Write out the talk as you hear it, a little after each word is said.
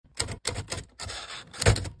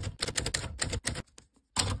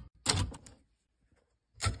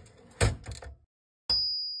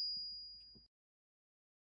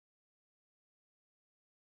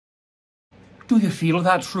Do you feel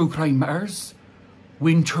that, true crimerers?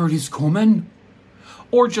 Winter is coming?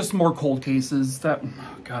 Or just more cold cases that...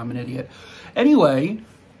 Oh God, I'm an idiot. Anyway,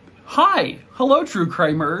 hi! Hello, true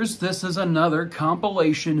crimerers. This is another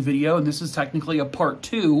compilation video, and this is technically a part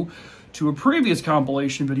 2 to a previous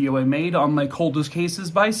compilation video I made on my coldest cases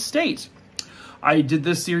by state. I did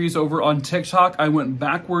this series over on TikTok. I went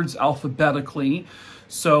backwards alphabetically.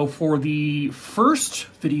 So for the first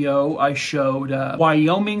video, I showed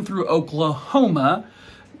Wyoming through Oklahoma.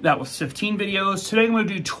 That was 15 videos. Today I'm going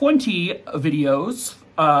to do 20 videos.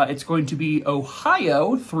 It's going to be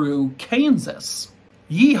Ohio through Kansas.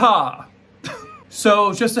 Yeehaw!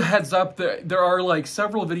 So just a heads up, there are like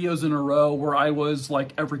several videos in a row where I was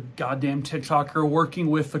like every goddamn TikToker working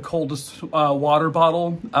with the coldest water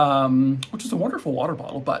bottle, which is a wonderful water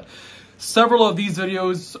bottle, but several of these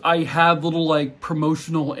videos I have little like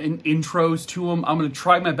promotional intros to them. I'm going to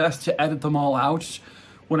try my best to edit them all out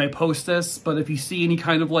when I post this, but if you see any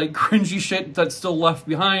kind of like cringy shit that's still left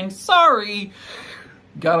behind, sorry,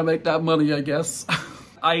 gotta make that money, I guess.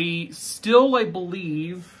 I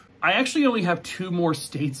believe I actually only have 2 more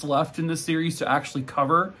states left in this series to actually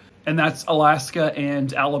cover, and that's Alaska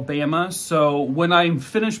and Alabama. So when I'm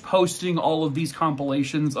finished posting all of these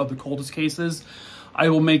compilations of the coldest cases, I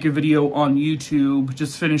will make a video on YouTube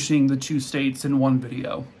just finishing the 2 states in one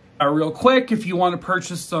video. Real quick, if you want to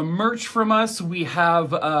purchase some merch from us, we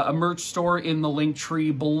have a merch store in the link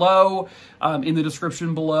tree below, in the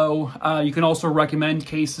description below. You can also recommend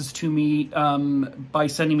cases to me by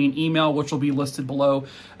sending me an email, which will be listed below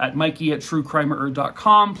at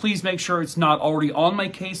mikey@thru.crimerer.com. Please make sure it's not already on my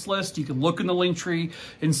case list. You can look in the link tree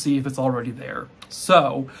and see if it's already there.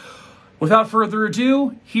 So, without further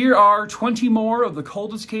ado, here are 20 more of the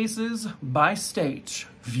coldest cases by state.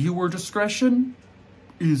 Viewer discretion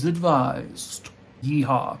is advised.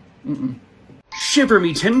 Yeehaw. Shiver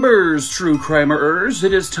me timbers, true crimerers.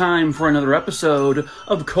 It is time for another episode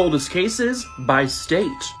of Coldest Cases by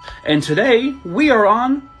State. And today, we are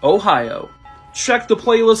on Ohio. Check the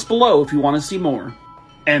playlist below if you want to see more.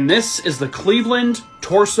 And this is the Cleveland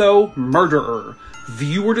Torso Murderer.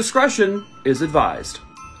 Viewer discretion is advised.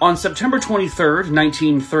 On September 23rd,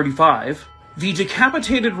 1935, the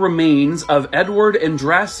decapitated remains of Edward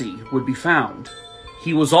Andrassy would be found.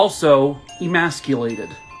 He was also emasculated.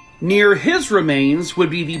 Near his remains would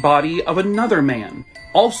be the body of another man,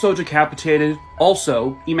 also decapitated,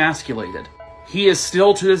 also emasculated. He is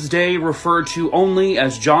still to this day referred to only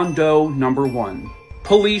as John Doe number 1.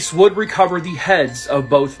 Police would recover the heads of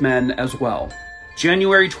both men as well.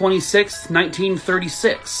 January 26,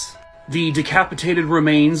 1936, the decapitated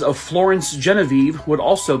remains of Florence Genevieve would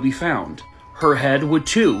also be found. Her head would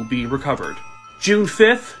too be recovered. June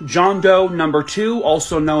 5th, John Doe number 2,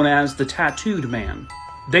 also known as the Tattooed Man.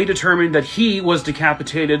 They determined that he was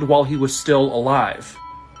decapitated while he was still alive.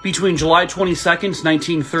 Between July 22nd,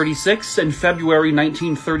 1936 and February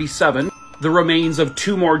 1937, the remains of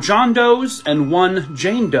 2 more John Does and 1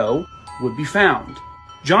 Jane Doe would be found.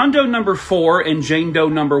 John Doe number 4 and Jane Doe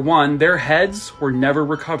number 1, their heads were never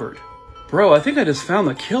recovered. Bro, I think I just found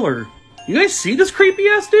the killer. You guys see this creepy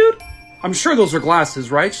ass dude? I'm sure those are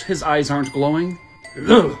glasses, right? His eyes aren't glowing.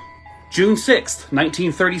 Ugh. June 6th,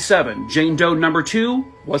 1937, Jane Doe number 2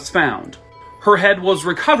 was found. Her head was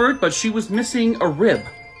recovered, but she was missing a rib.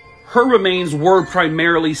 Her remains were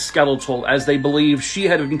primarily skeletal, as they believe she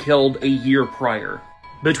had been killed a year prior.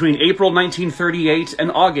 Between April 1938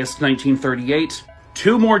 and August 1938,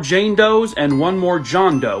 2 more Jane Does and 1 more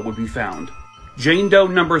John Doe would be found. Jane Doe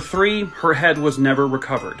number 3, her head was never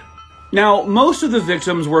recovered. Now, most of the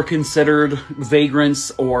victims were considered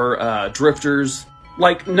vagrants or drifters.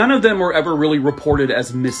 Like, none of them were ever really reported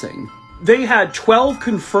as missing. They had 12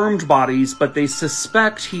 confirmed bodies, but they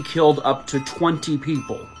suspect he killed up to 20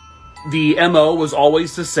 people. The MO was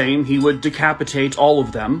always the same. He would decapitate all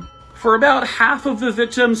of them. For about half of the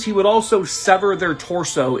victims, he would also sever their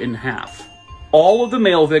torso in half. All of the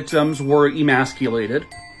male victims were emasculated,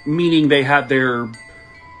 meaning they had their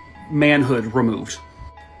manhood removed.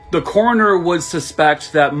 The coroner would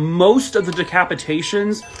suspect that most of the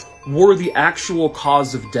decapitations were the actual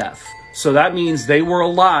cause of death. So that means they were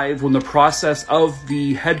alive when the process of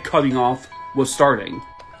the head cutting off was starting.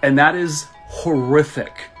 And that is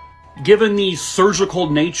horrific. Given the surgical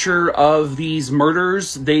nature of these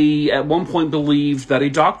murders, they at one point believed that a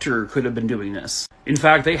doctor could have been doing this. In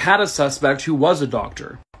fact, they had a suspect who was a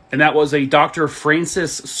doctor, and that was a Dr.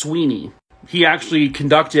 Francis Sweeney. He actually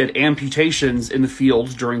conducted amputations in the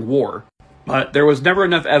field during war, but there was never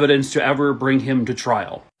enough evidence to ever bring him to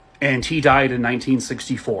trial, and he died in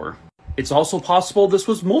 1964. It's also possible this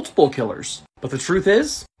was multiple killers, but the truth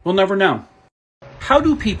is, we'll never know. How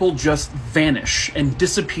do people just vanish and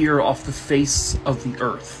disappear off the face of the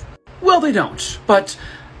earth? Well, they don't, but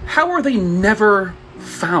how are they never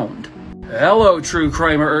found? Hello, true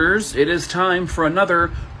crimerers. It is time for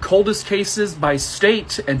another Coldest Cases by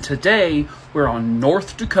State, and today we're on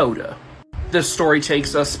North Dakota. This story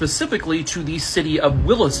takes us specifically to the city of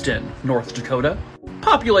Williston, North Dakota.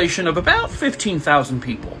 Population of about 15,000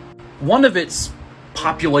 people. One of its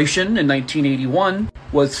population in 1981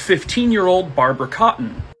 was 15-year-old Barbara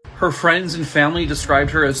Cotton. Her friends and family described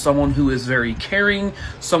her as someone who is very caring,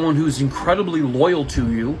 someone who's incredibly loyal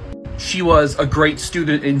to you. She was a great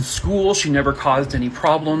student in school, she never caused any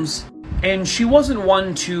problems, and she wasn't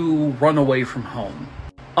one to run away from home.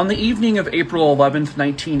 On the evening of April 11th,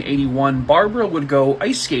 1981, Barbara would go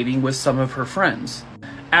ice skating with some of her friends.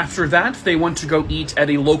 After that, they went to go eat at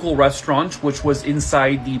a local restaurant, which was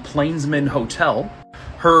inside the Plainsman Hotel.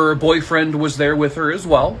 Her boyfriend was there with her as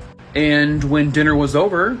well, and when dinner was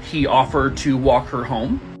over, he offered to walk her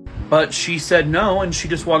home, but she said no, and she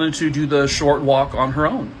just wanted to do the short walk on her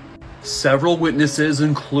own. Several witnesses,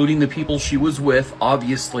 including the people she was with,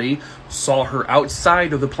 obviously saw her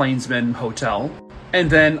outside of the Plainsman Hotel, and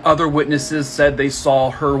then other witnesses said they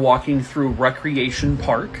saw her walking through Recreation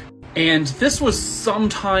Park, and this was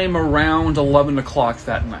sometime around 11 o'clock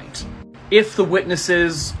that night. If the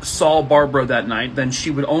witnesses saw Barbara that night, then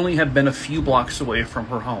she would only have been a few blocks away from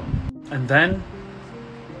her home. And then,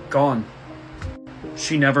 gone.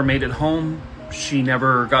 She never made it home. She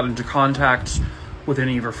never got into contact with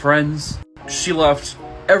any of her friends. She left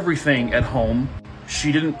everything at home.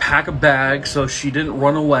 She didn't pack a bag, so she didn't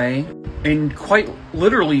run away. And quite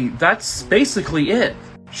literally, that's basically it.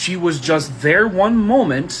 She was just there one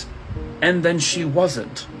moment, and then she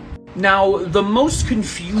wasn't. Now, the most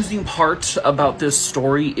confusing part about this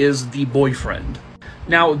story is the boyfriend.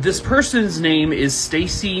 Now, this person's name is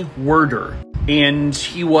Stacy Werder, and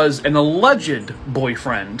he was an alleged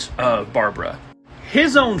boyfriend of Barbara.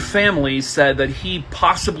 His own family said that he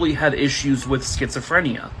possibly had issues with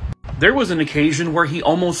schizophrenia. There was an occasion where he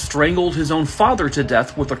almost strangled his own father to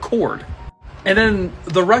death with a cord. And then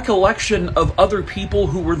the recollection of other people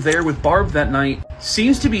who were there with Barb that night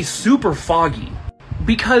seems to be super foggy.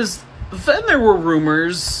 Because then there were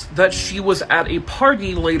rumors that she was at a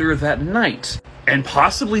party later that night, and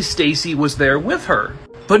possibly Stacy was there with her,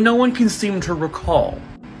 but no one can seem to recall.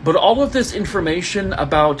 But all of this information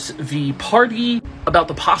about the party, about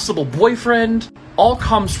the possible boyfriend, all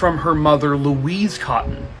comes from her mother, Louise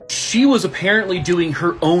Cotton. She was apparently doing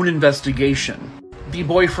her own investigation. The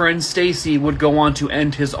boyfriend, Stacy, would go on to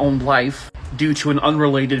end his own life due to an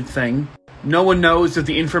unrelated thing. No one knows if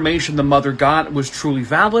the information the mother got was truly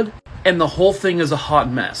valid, and the whole thing is a hot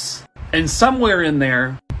mess. And somewhere in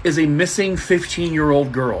there is a missing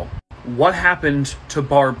 15-year-old girl. What happened to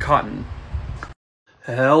Barb Cotton?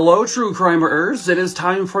 Hello, true crimerers. It is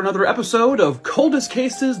time for another episode of Coldest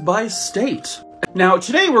Cases by State. Now,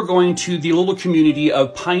 today we're going to the little community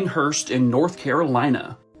of Pinehurst in North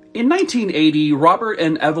Carolina. In 1980, Robert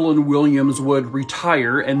and Evelyn Williams would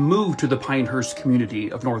retire and move to the Pinehurst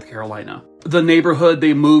community of North Carolina. The neighborhood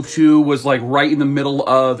they moved to was like right in the middle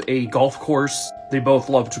of a golf course. They both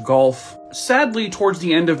loved to golf. Sadly, towards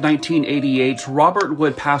the end of 1988, Robert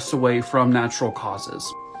would pass away from natural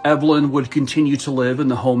causes. Evelyn would continue to live in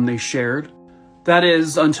the home they shared. That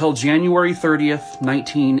is, until January 30th,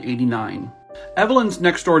 1989. Evelyn's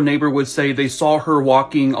next-door neighbor would say they saw her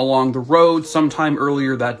walking along the road sometime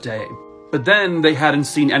earlier that day. But then they hadn't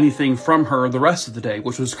seen anything from her the rest of the day,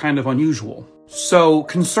 which was kind of unusual. So,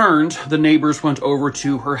 concerned, the neighbors went over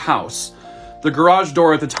to her house. The garage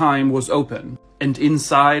door at the time was open, and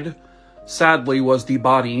inside, sadly, was the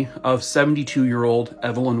body of 72-year-old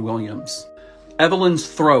Evelyn Williams. Evelyn's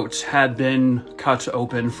throat had been cut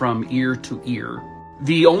open from ear to ear.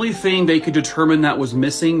 The only thing they could determine that was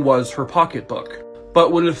missing was her pocketbook.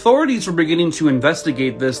 But when authorities were beginning to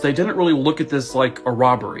investigate this, they didn't really look at this like a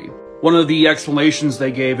robbery. One of the explanations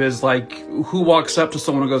they gave is like, who walks up to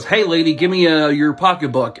someone and goes, "Hey lady, give me your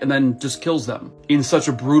pocketbook," and then just kills them in such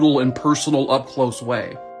a brutal and personal up-close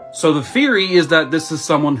way. So the theory is that this is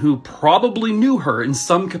someone who probably knew her in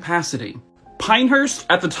some capacity. Pinehurst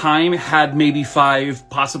at the time had maybe 5,000,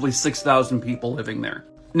 possibly 6,000 people living there.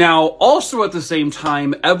 Now, also at the same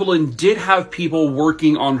time, Evelyn did have people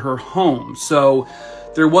working on her home, so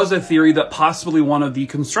there was a theory that possibly one of the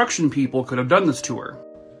construction people could have done this to her.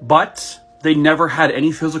 But they never had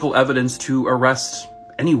any physical evidence to arrest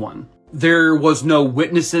anyone. There was no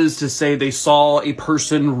witnesses to say they saw a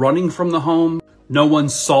person running from the home. No one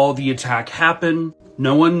saw the attack happen.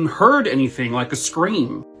 No one heard anything like a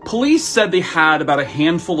scream. Police said they had about a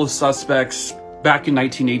handful of suspects back in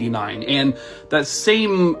 1989, and that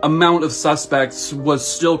same amount of suspects was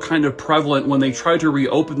still kind of prevalent when they tried to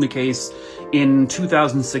reopen the case in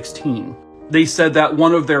 2016. They said that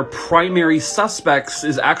one of their primary suspects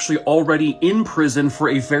is actually already in prison for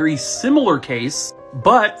a very similar case,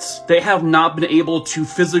 but they have not been able to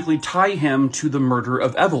physically tie him to the murder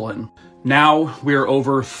of Evelyn. Now, we're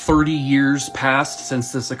over 30 years past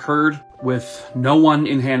since this occurred, with no one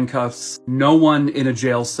in handcuffs, no one in a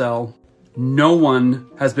jail cell, no one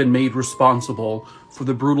has been made responsible for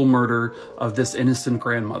the brutal murder of this innocent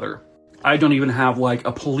grandmother. I don't even have, like,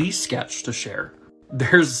 a police sketch to share.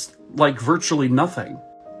 There's, like, virtually nothing.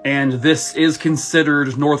 And this is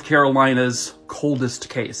considered North Carolina's coldest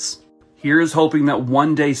case. Here's hoping that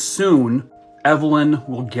one day soon, Evelyn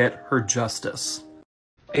will get her justice.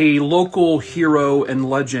 A local hero and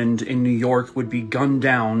legend in New York would be gunned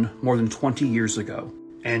down more than 20 years ago,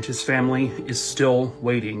 and his family is still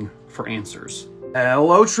waiting for answers.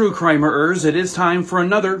 Hello, true crimerers. It is time for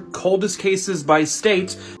another Coldest Cases by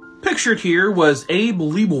State. Pictured here was Abe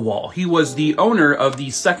Liebewall. He was the owner of the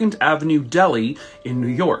 2nd Avenue Deli in New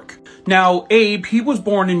York. Now, Abe, he was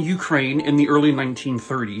born in Ukraine in the early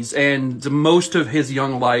 1930s, and most of his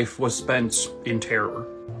young life was spent in terror.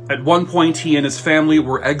 At one point, he and his family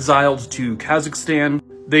were exiled to Kazakhstan.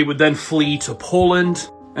 They would then flee to Poland,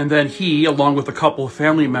 and then he, along with a couple of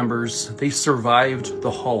family members, they survived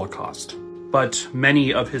the Holocaust. But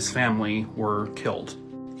many of his family were killed.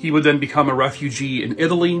 He would then become a refugee in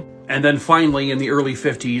Italy, and then finally, in the early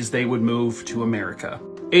 50s, they would move to America.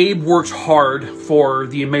 Abe worked hard for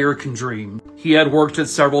the American dream. He had worked at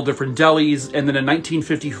several different delis, and then in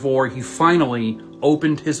 1954, he finally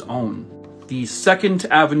opened his own. The 2nd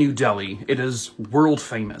Avenue Deli. It is world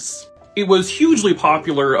famous. It was hugely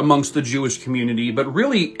popular amongst the Jewish community, but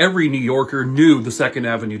really every New Yorker knew the 2nd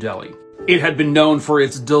Avenue Deli. It had been known for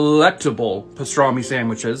its delectable pastrami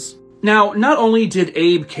sandwiches. Now, not only did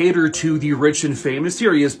Abe cater to the rich and famous,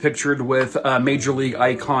 here he is pictured with Major League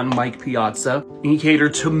icon Mike Piazza. He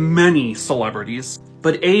catered to many celebrities,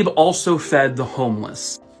 but Abe also fed the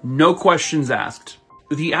homeless. No questions asked.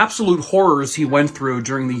 The absolute horrors he went through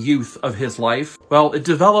during the youth of his life, well, it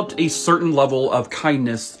developed a certain level of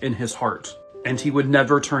kindness in his heart, and he would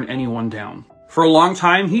never turn anyone down. For a long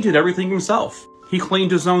time, he did everything himself. He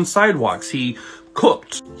cleaned his own sidewalks, he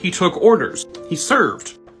cooked, he took orders, he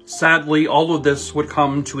served. Sadly, all of this would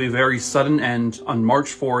come to a very sudden end on March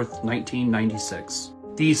 4th, 1996.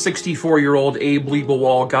 The 64-year-old Abe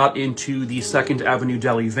Liebewall got into the 2nd Avenue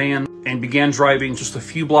Deli van and began driving just a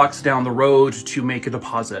few blocks down the road to make a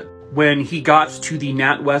deposit. When he got to the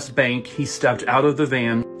NatWest Bank, he stepped out of the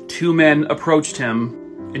van. 2 men approached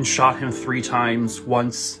him and shot him 3 times,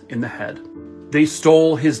 once in the head. They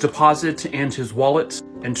stole his deposit and his wallet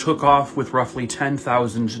and took off with roughly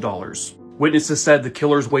 $10,000. Witnesses said the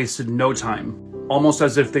killers wasted no time, almost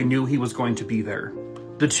as if they knew he was going to be there.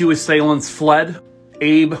 The 2 assailants fled.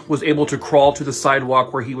 Abe was able to crawl to the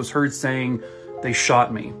sidewalk where he was heard saying, "They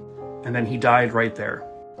shot me," and then he died right there.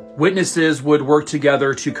 Witnesses would work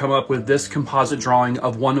together to come up with this composite drawing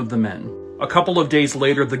of one of the men. A couple of days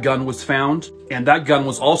later, the gun was found, and that gun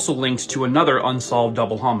was also linked to another unsolved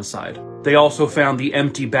double homicide. They also found the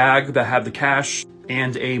empty bag that had the cash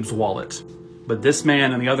and Abe's wallet. But this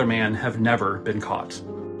man and the other man have never been caught.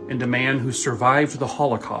 And a man who survived the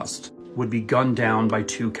Holocaust would be gunned down by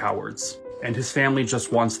 2 cowards. And his family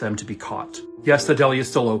just wants them to be caught. Yes, the deli is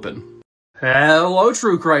still open. Hello,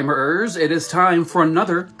 true crimerers. It is time for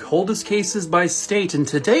another Coldest Cases by State, and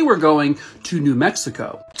today we're going to New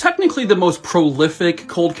Mexico. Technically, the most prolific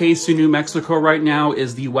cold case in New Mexico right now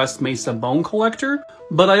is the West Mesa Bone Collector,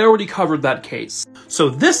 but I already covered that case. So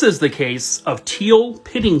this is the case of Teal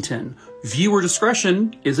Piddington. Viewer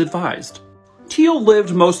discretion is advised. Teal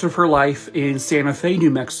lived most of her life in Santa Fe, New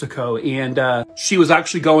Mexico, and she was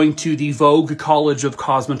actually going to the Vogue College of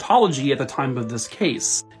Cosmetology at the time of this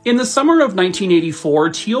case. In the summer of 1984,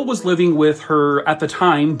 Teal was living with her, at the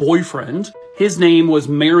time, boyfriend. His name was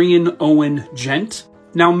Marion Owen Gent.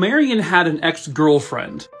 Now, Marion had an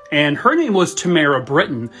ex-girlfriend, and her name was Tamara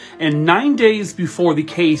Britton, and 9 days before the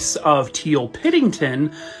case of Teal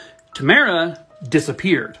Piddington, Tamara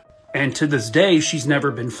disappeared, and to this day, she's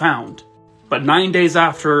never been found. But 9 days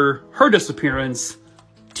after her disappearance,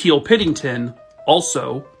 Teal Piddington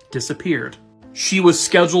also disappeared. She was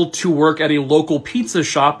scheduled to work at a local pizza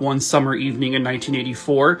shop one summer evening in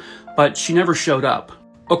 1984, but she never showed up.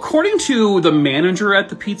 According to the manager at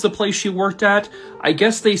the pizza place she worked at, I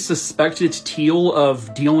guess they suspected Teal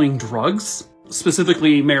of dealing drugs,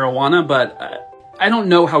 specifically marijuana, but I don't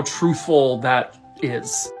know how truthful that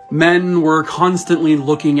is. Men were constantly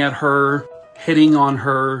looking at her, hitting on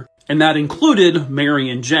her, and that included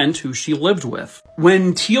Marion Gent, who she lived with.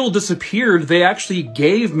 When Teal disappeared, they actually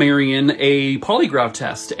gave Marion a polygraph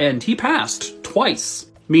test, and he passed twice,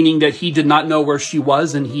 meaning that he did not know where she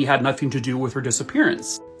was and he had nothing to do with her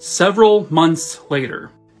disappearance. Several months later,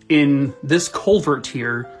 in this culvert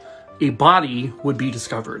here, a body would be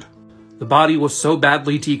discovered. The body was so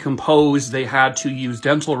badly decomposed, they had to use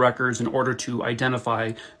dental records in order to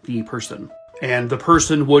identify the person. And the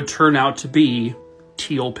person would turn out to be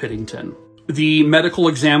Teal Piddington. The medical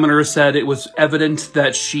examiner said it was evident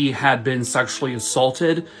that she had been sexually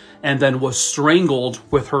assaulted and then was strangled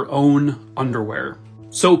with her own underwear.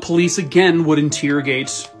 So police again would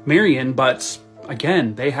interrogate Marion, but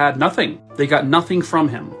again, they had nothing. They got nothing from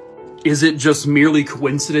him. Is it just merely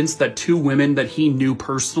coincidence that two women that he knew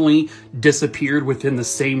personally disappeared within the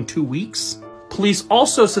same 2 weeks? Police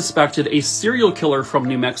also suspected a serial killer from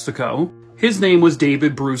New Mexico. His name was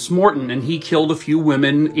David Bruce Morton, and he killed a few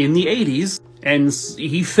women in the 80s, and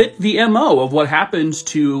he fit the MO of what happened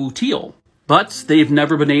to Teal. But they've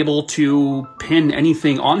never been able to pin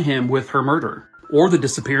anything on him with her murder, or the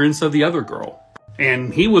disappearance of the other girl.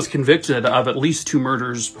 And he was convicted of at least 2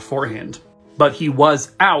 murders beforehand. But he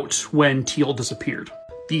was out when Teal disappeared.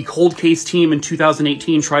 The cold case team in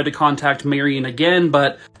 2018 tried to contact Marion again,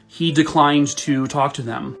 but he declined to talk to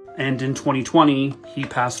them. And in 2020, he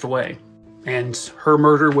passed away. And her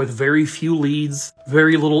murder, with very few leads,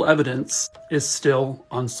 very little evidence, is still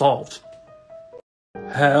unsolved.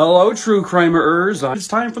 Hello, true crimerers. It's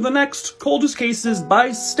time for the next coldest cases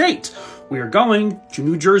by state. We are going to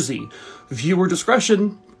New Jersey. Viewer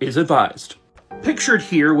discretion is advised. Pictured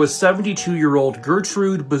here was 72-year-old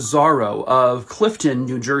Gertrude Bizzarro of Clifton,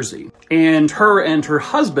 New Jersey. And her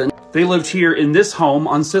husband, they lived here in this home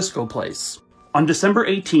on Cisco Place. On December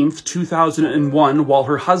 18th, 2001, while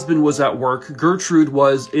her husband was at work, Gertrude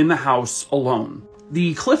was in the house alone.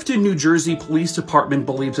 The Clifton, New Jersey Police Department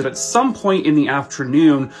believes that at some point in the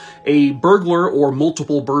afternoon, a burglar or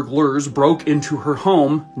multiple burglars broke into her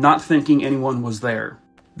home, not thinking anyone was there.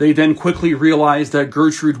 They then quickly realized that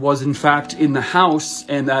Gertrude was in fact in the house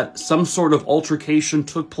and that some sort of altercation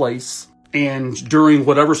took place. And during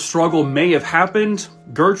whatever struggle may have happened,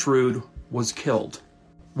 Gertrude was killed.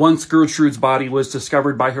 Once Gertrude's body was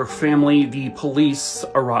discovered by her family, the police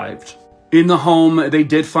arrived. In the home, they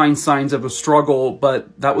did find signs of a struggle,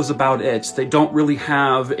 but that was about it. They don't really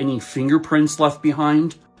have any fingerprints left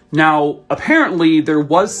behind. Now, apparently, there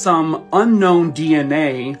was some unknown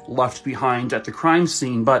DNA left behind at the crime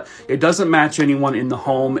scene, but it doesn't match anyone in the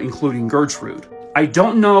home, including Gertrude. I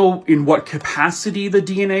don't know in what capacity the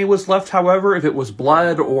DNA was left, however, if it was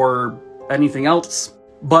blood or anything else.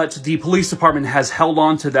 But the police department has held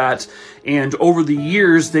on to that, and over the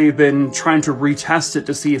years, they've been trying to retest it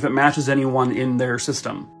to see if it matches anyone in their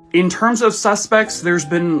system. In terms of suspects, there's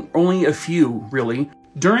been only a few, really.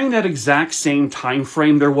 During that exact same time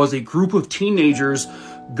frame, there was a group of teenagers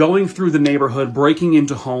going through the neighborhood, breaking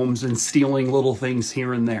into homes and stealing little things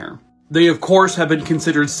here and there. They, of course, have been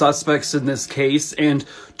considered suspects in this case, and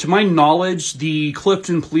to my knowledge, the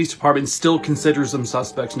Clifton Police Department still considers them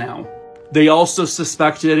suspects now. They also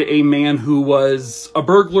suspected a man who was a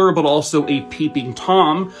burglar, but also a peeping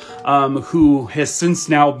Tom, who has since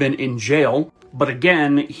now been in jail. But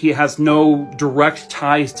again, he has no direct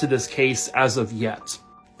ties to this case as of yet.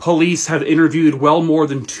 Police have interviewed well more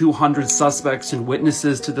than 200 suspects and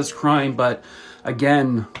witnesses to this crime, but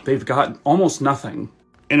again, they've got almost nothing.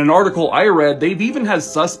 In an article I read, they've even had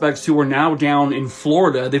suspects who are now down in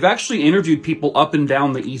Florida. They've actually interviewed people up and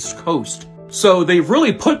down the East Coast. So they've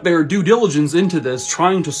really put their due diligence into this,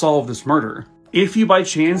 trying to solve this murder. If you by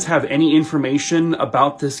chance have any information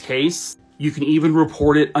about this case, you can even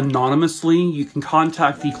report it anonymously. You can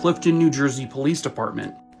contact the Clifton, New Jersey Police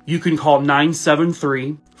Department. You can call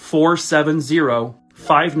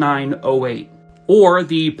 973-470-5908 or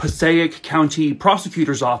the Passaic County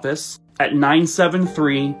Prosecutor's Office at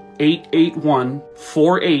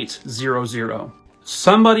 973-881-4800.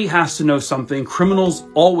 Somebody has to know something. Criminals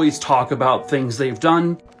always talk about things they've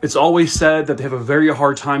done. It's always said that they have a very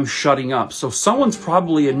hard time shutting up, so someone's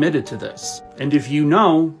probably admitted to this. And if you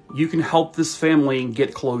know, you can help this family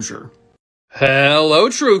get closure. Hello,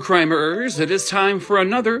 true crimerers. It is time for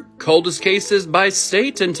another Coldest Cases by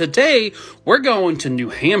State, and today we're going to New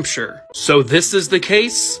Hampshire. So this is the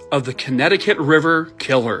case of the Connecticut River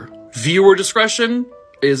Killer. Viewer discretion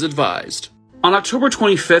is advised. On October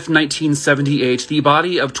 25th, 1978, the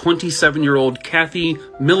body of 27-year-old Kathy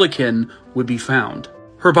Milliken would be found.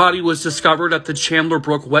 Her body was discovered at the Chandler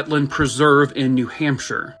Brook Wetland Preserve in New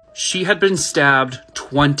Hampshire. She had been stabbed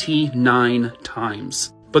 29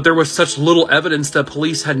 times. But there was such little evidence that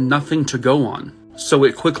police had nothing to go on. so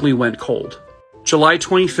it quickly went cold. July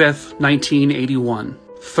 25th, 1981.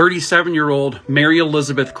 37-year-old Mary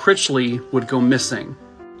Elizabeth Critchley would go missing.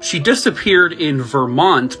 She disappeared in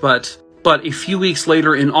Vermont, but a few weeks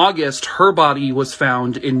later in August, her body was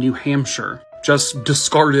found in New Hampshire, just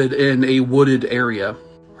discarded in a wooded area.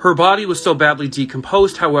 Her body was so badly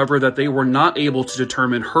decomposed, however, that they were not able to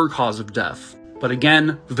determine her cause of death. But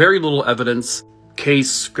again, very little evidence.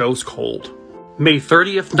 Case goes cold. May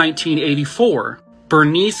 30th, 1984.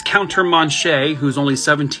 Bernice Countermanche, who's only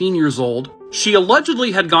 17 years old, she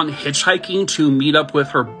allegedly had gone hitchhiking to meet up with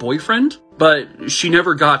her boyfriend, but she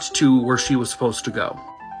never got to where she was supposed to go.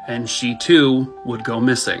 And she too would go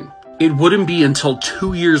missing. It wouldn't be until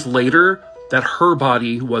 2 years later that her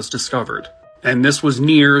body was discovered. And this was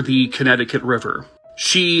near the Connecticut River.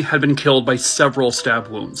 She had been killed by several stab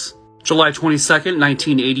wounds. July 22nd,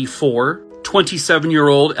 1984,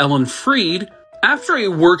 27-year-old Ellen Freed. After a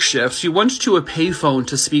work shift, she went to a payphone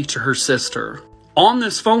to speak to her sister. On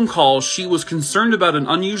this phone call, she was concerned about an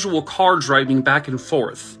unusual car driving back and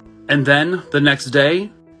forth. And then, the next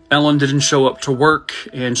day, Ellen didn't show up to work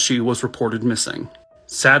and she was reported missing.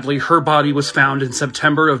 Sadly, her body was found in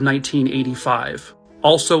September of 1985.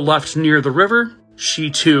 Also left near the river, she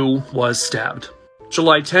too was stabbed.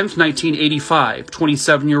 July 10th, 1985,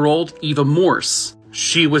 27-year-old Eva Morse.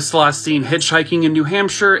 She was last seen hitchhiking in New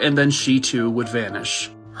Hampshire, and then she too would vanish.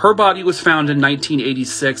 Her body was found in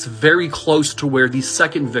 1986, very close to where the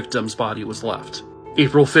second victim's body was left.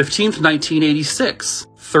 April 15th, 1986,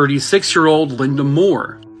 36-year-old Linda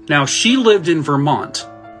Moore. Now, she lived in Vermont.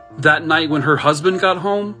 That night when her husband got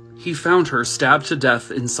home, he found her stabbed to death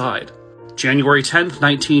inside. January 10th,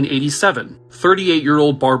 1987,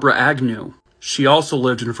 38-year-old Barbara Agnew. She also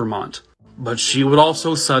lived in Vermont, but she would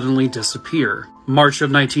also suddenly disappear. March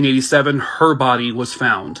of 1987, her body was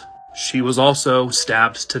found. She was also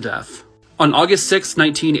stabbed to death. On August 6,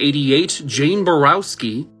 1988, Jane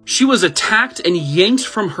Borowski, she was attacked and yanked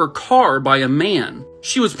from her car by a man.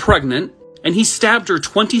 She was pregnant, and he stabbed her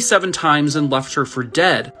 27 times and left her for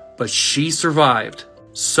dead, but she survived.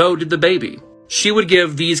 So did the baby. She would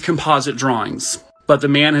give these composite drawings, but the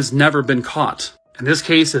man has never been caught. And this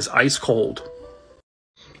case is ice cold.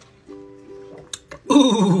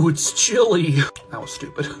 Ooh, it's chilly. That was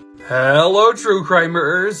stupid. Hello, true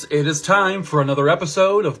crimerers. It is time for another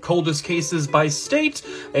episode of Coldest Cases by State,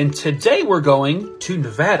 and today we're going to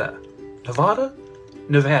Nevada.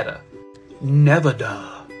 Nevada.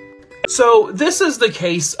 So this is the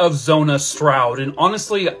case of Zona Stroud, and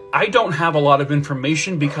honestly, I don't have a lot of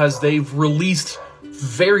information because they've released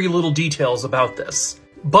very little details about this.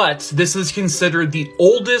 But this is considered the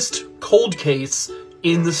oldest cold case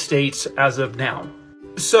in the state as of now.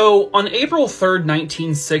 So, on April 3rd,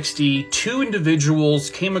 1960, two individuals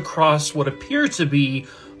came across what appeared to be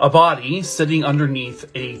a body sitting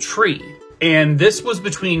underneath a tree. And this was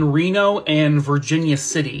between Reno and Virginia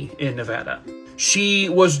City in Nevada. She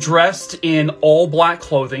was dressed in all black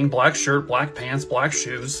clothing, black shirt, black pants, black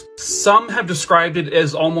shoes. Some have described it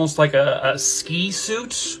as almost like a ski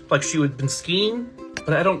suit, like she had been skiing.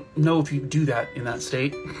 But I don't know if you do that in that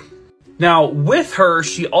state. Now, with her,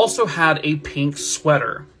 she also had a pink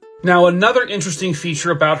sweater. Now, another interesting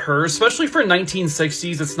feature about her, especially for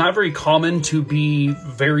 1960s, it's not very common to be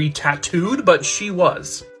very tattooed, but she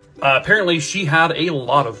was. Apparently, she had a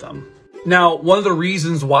lot of them. Now, one of the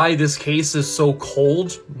reasons why this case is so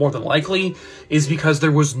cold, more than likely, is because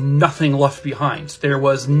there was nothing left behind. There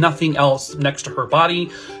was nothing else next to her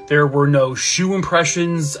body. There were no shoe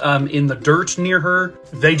impressions in the dirt near her.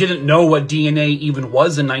 They didn't know what DNA even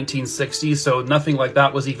was in 1960, so nothing like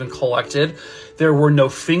that was even collected. There were no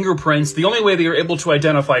fingerprints. The only way they were able to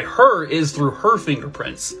identify her is through her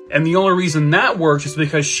fingerprints. And the only reason that worked is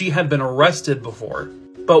because she had been arrested before.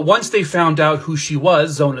 But once they found out who she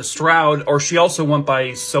was, Zona Stroud, or she also went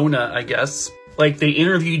by Sona, I guess, like they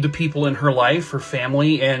interviewed the people in her life, her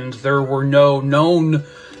family, and there were no known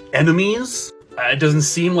enemies. It doesn't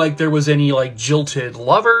seem like there was any like jilted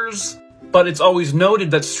lovers, but it's always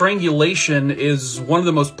noted that strangulation is one of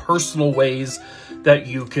the most personal ways that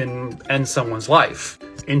you can end someone's life.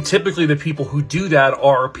 And typically the people who do that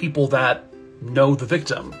are people that know the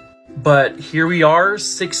victim. But here we are,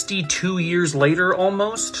 62 years later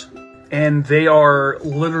almost, and they are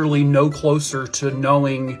literally no closer to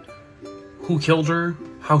knowing who killed her,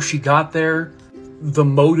 how she got there, the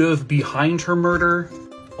motive behind her murder.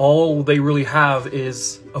 All they really have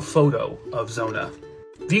is a photo of Zona.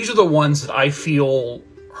 These are the ones that I feel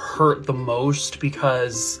hurt the most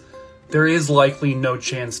because there is likely no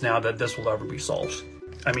chance now that this will ever be solved.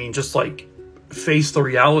 I mean, just like face the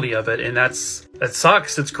reality of it, and that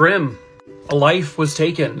sucks. It's grim. a life was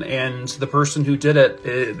taken, and the person who did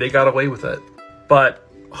it, they got away with it. But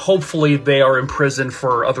hopefully they are in prison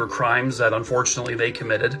for other crimes that unfortunately they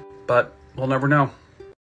committed, but we'll never know.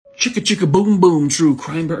 Chicka chicka boom boom, true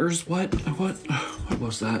crimerers. What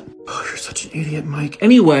was that? Oh, you're such an idiot, Mike.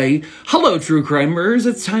 Anyway, hello, true crimerers.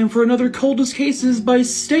 It's time for another Coldest Cases by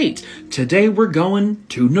State. Today we're going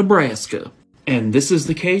to Nebraska. And this is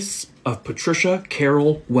the case of Patricia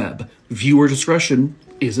Carol Webb. Viewer discretion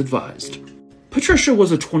is advised. Patricia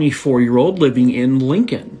was a 24-year-old living in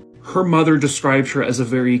Lincoln. Her mother described her as a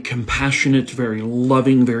very compassionate, very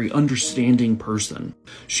loving, very understanding person.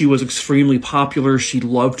 She was extremely popular. She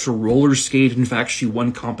loved to roller skate. In fact, she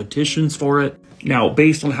won competitions for it. Now,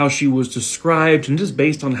 based on how she was described and just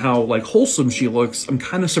based on how, wholesome she looks, I'm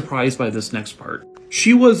kind of surprised by this next part.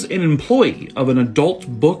 She was an employee of an adult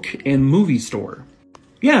book and movie store.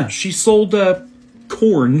 Yeah, she sold,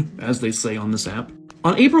 corn, as they say on this app.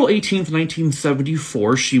 On April 18th,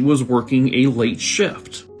 1974, she was working a late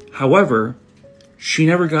shift. However, she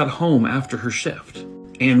never got home after her shift.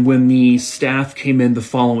 And when the staff came in the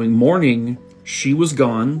following morning, she was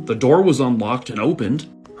gone, the door was unlocked and opened.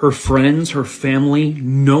 Her friends, her family,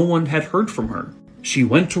 no one had heard from her. She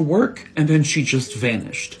went to work and then she just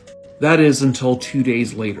vanished. That is until 2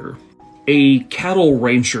 days later. A cattle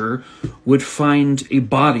rancher would find a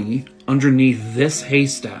body underneath this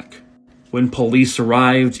haystack. When police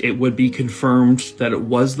arrived, it would be confirmed that it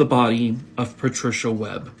was the body of Patricia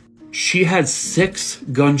Webb. She had 6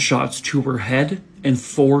 gunshots to her head and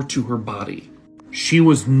 4 to her body. She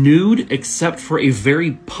was nude except for a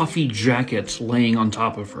very puffy jacket laying on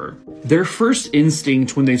top of her. Their first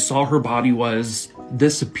instinct when they saw her body was,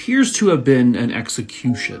 this appears to have been an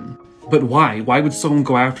execution. But why? Why would someone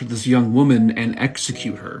go after this young woman and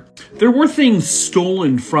execute her? There were things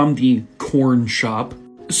stolen from the corn shop,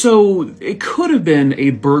 so it could have been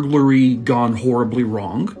a burglary gone horribly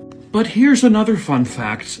wrong. But here's another fun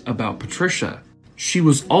fact about Patricia. She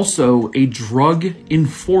was also a drug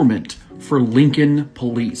informant for Lincoln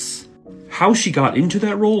police. How she got into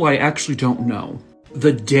that role, I actually don't know.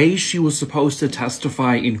 The day she was supposed to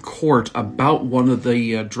testify in court about one of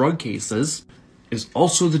the drug cases is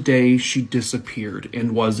also the day she disappeared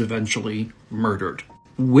and was eventually murdered.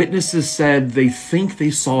 Witnesses said they think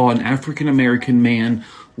they saw an African-American man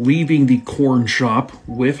leaving the corn shop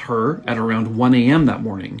with her at around 1 a.m. that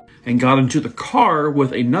morning and got into the car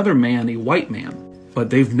with another man, a white man. But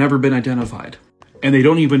they've never been identified. And they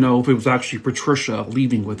don't even know if it was actually Patricia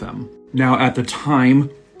leaving with them. Now, at the time,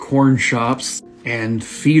 corn shops and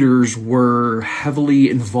feeders were heavily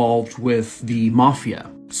involved with the mafia.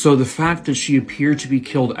 So the fact that she appeared to be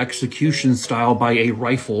killed execution style by a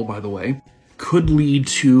rifle, by the way, could lead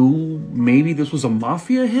to maybe this was a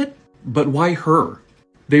mafia hit? But why her?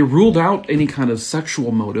 They ruled out any kind of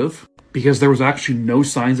sexual motive because there was actually no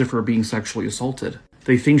signs of her being sexually assaulted.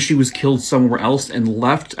 They think she was killed somewhere else and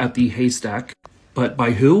left at the haystack. But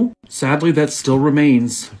by who? Sadly, that still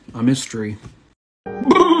remains a mystery.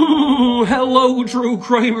 Boo! Hello, true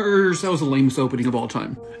crimerers! That was the lamest opening of all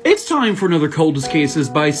time. It's time for another Coldest Cases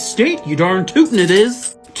by State, you darn tootin' it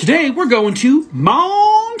is. Today, we're going to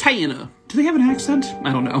Montana. Do they have an accent?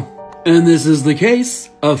 I don't know. And this is the case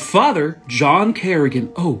of Father John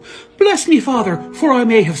Kerrigan. Oh, bless me, Father, for I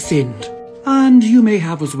may have sinned. And you may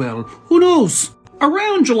have as well. Who knows?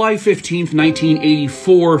 Around July 15th,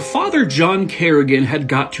 1984, Father John Kerrigan had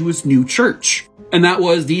got to his new church. And that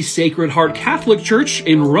was the Sacred Heart Catholic Church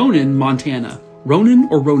in Ronan, Montana. Ronan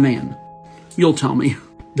or Ronan? You'll tell me.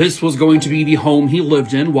 This was going to be the home he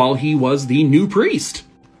lived in while he was the new priest.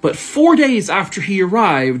 But 4 days after he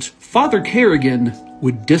arrived, Father Kerrigan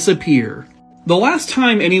would disappear. The last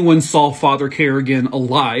time anyone saw Father Kerrigan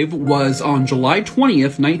alive was on July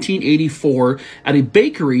 20th, 1984 at a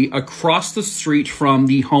bakery across the street from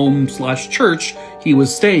the home/church he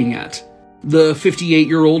was staying at. The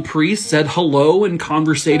 58-year-old priest said hello and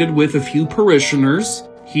conversated with a few parishioners.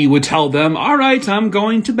 He would tell them, "All right, I'm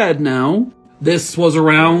going to bed now." This was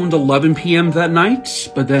around 11 p.m. that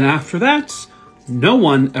night, but then after that, no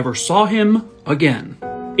one ever saw him again.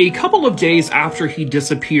 A couple of days after he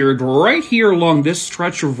disappeared, right here along this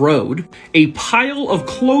stretch of road, a pile of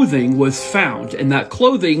clothing was found, and that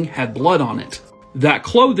clothing had blood on it. That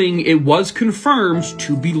clothing, it was confirmed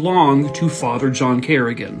to belong to Father John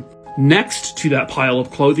Kerrigan. Next to that pile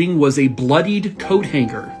of clothing was a bloodied coat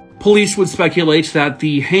hanger. Police would speculate that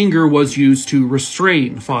the hanger was used to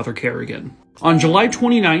restrain Father Kerrigan. On July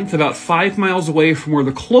 29th, about 5 miles away from where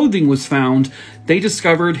the clothing was found, they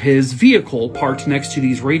discovered his vehicle parked next to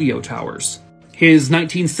these radio towers. His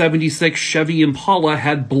 1976 Chevy Impala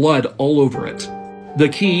had blood all over it. The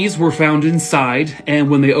keys were found inside, and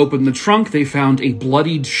when they opened the trunk, they found a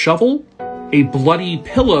bloodied shovel, a bloody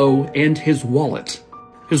pillow, and his wallet.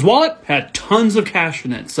 His wallet had tons of cash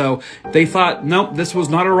in it, so they thought, nope, this was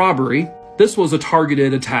not a robbery. This was a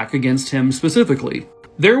targeted attack against him specifically.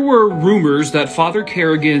 There were rumors that Father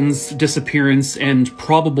Kerrigan's disappearance and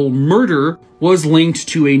probable murder was linked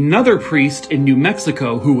to another priest in New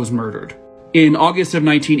Mexico who was murdered. In August of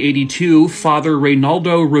 1982, Father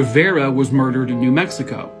Reynaldo Rivera was murdered in New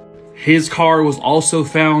Mexico. His car was also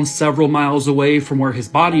found several miles away from where his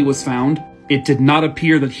body was found. It did not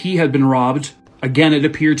appear that he had been robbed. Again, it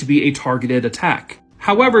appeared to be a targeted attack.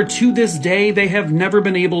 However, to this day, they have never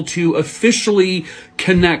been able to officially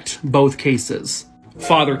connect both cases.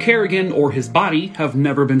 Father Kerrigan or his body have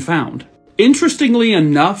never been found. Interestingly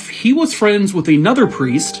enough, he was friends with another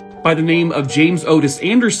priest by the name of James Otis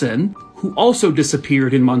Anderson, who also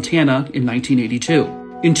disappeared in Montana in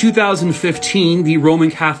 1982. In 2015, the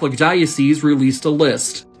Roman Catholic Diocese released a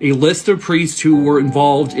list of priests who were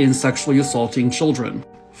involved in sexually assaulting children.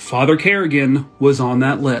 Father Kerrigan was on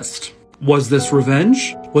that list. Was this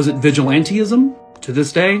revenge? Was it vigilantism? To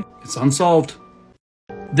this day, it's unsolved.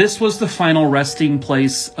 This was the final resting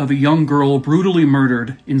place of a young girl brutally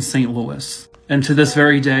murdered in St. Louis. And to this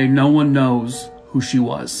very day, no one knows who she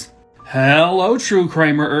was. Hello, true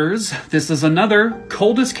crimerers. This is another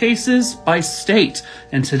Coldest Cases by State,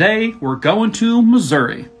 and today we're going to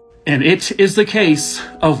Missouri. And it is the case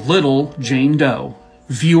of little Jane Doe.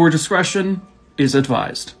 Viewer discretion is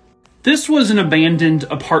advised. This was an abandoned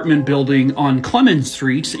apartment building on Clemens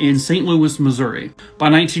Street in St. Louis, Missouri. By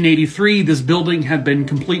 1983, this building had been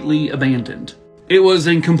completely abandoned. It was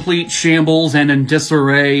in complete shambles and in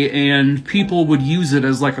disarray, and people would use it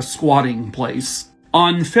as like a squatting place.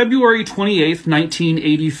 On February 28th,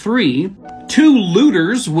 1983, two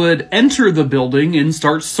looters would enter the building and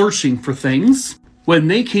start searching for things when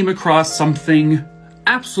they came across something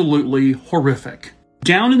absolutely horrific.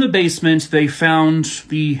 Down in the basement, they found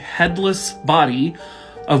the headless body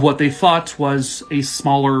of what they thought was a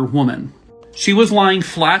smaller woman. She was lying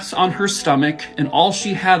flat on her stomach, and all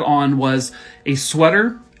she had on was a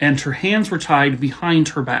sweater, and her hands were tied behind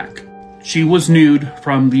her back. She was nude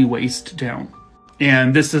from the waist down.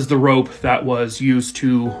 And this is the rope that was used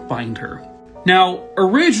to bind her. Now,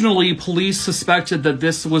 originally, police suspected that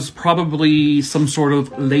this was probably some sort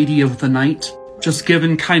of lady of the night, just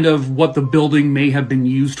given kind of what the building may have been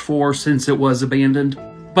used for since it was abandoned.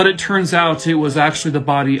 But it turns out it was actually the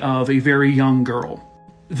body of a very young girl.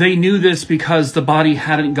 They knew this because the body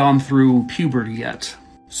hadn't gone through puberty yet.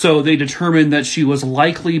 So they determined that she was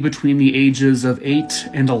likely between the ages of 8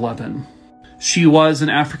 and 11. She was an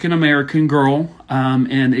African-American girl,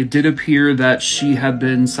 and it did appear that she had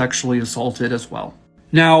been sexually assaulted as well.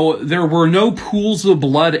 Now, there were no pools of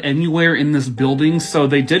blood anywhere in this building, so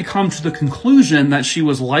they did come to the conclusion that she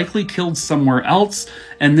was likely killed somewhere else,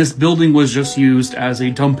 and this building was just used as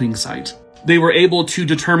a dumping site. They were able to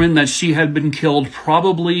determine that she had been killed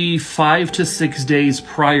probably 5 to 6 days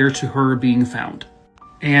prior to her being found.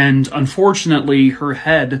 And unfortunately, her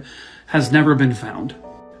head has never been found.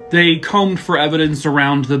 They combed for evidence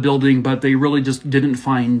around the building, but they really just didn't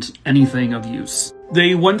find anything of use.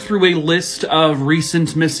 They went through a list of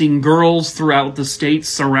recent missing girls throughout the states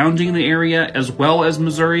surrounding the area, as well as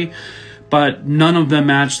Missouri, but none of them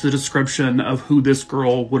matched the description of who this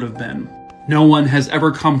girl would have been. No one has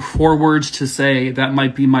ever come forward to say that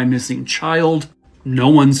might be my missing child. No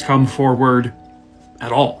one's come forward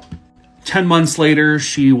at all. 10 months later,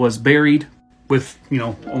 she was buried with,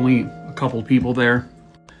 only a couple people there.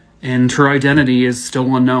 And her identity is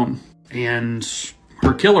still unknown. And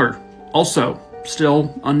her killer, also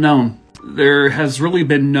still unknown. There has really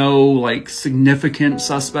been no, significant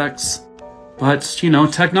suspects. But,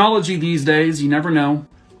 technology these days, you never know.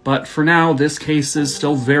 But for now, this case is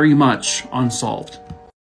still very much unsolved.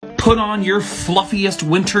 Put on your fluffiest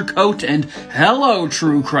winter coat and hello,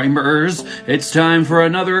 true crimerers. It's time for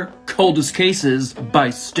another Coldest Cases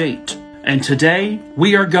by State. And today,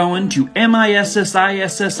 we are going to Mississippi.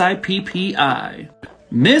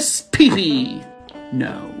 Miss Pee-Pee.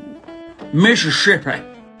 No. Mississippi.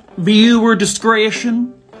 Viewer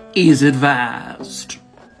discretion is advised.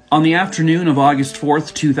 On the afternoon of August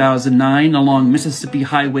 4th, 2009, along Mississippi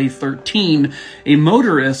Highway 13, a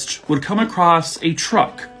motorist would come across a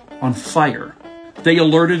truck on fire. They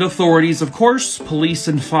alerted authorities, of course. Police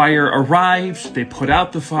and fire arrived, they put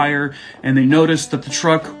out the fire, and they noticed that the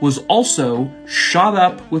truck was also shot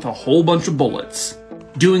up with a whole bunch of bullets.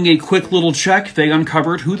 Doing a quick little check, they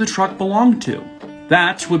uncovered who the truck belonged to.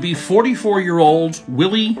 That would be 44-year-old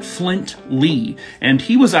Willie Flint Lee, and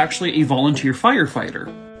he was actually a volunteer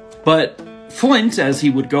firefighter. But Flint, as he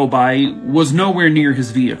would go by, was nowhere near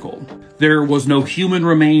his vehicle. There was no human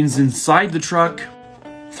remains inside the truck.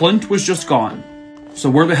 Flint was just gone. So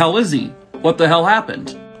where the hell is he? What the hell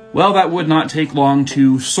happened? Well, that would not take long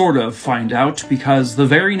to sort of find out, because the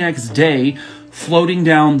very next day, floating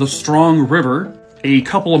down the Strong River, a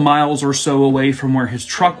couple of miles or so away from where his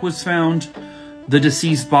truck was found, the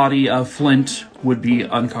deceased body of Flint would be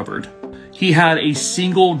uncovered. He had a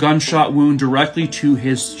single gunshot wound directly to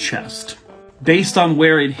his chest. Based on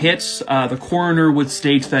where it hit, the coroner would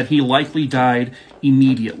state that he likely died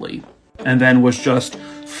immediately, and then was just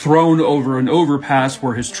thrown over an overpass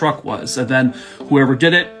where his truck was, and then whoever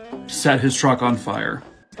did it set his truck on fire.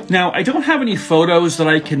 Now, I don't have any photos that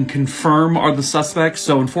I can confirm are the suspects,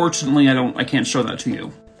 so unfortunately I can't show that to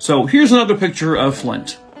you. So here's another picture of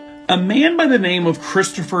Flint. A man by the name of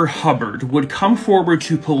Christopher Hubbard would come forward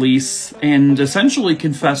to police and essentially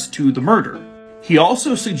confess to the murder. He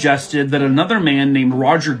also suggested that another man named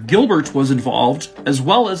Roger Gilbert was involved, as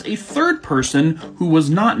well as a third person who was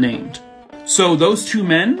not named. So those two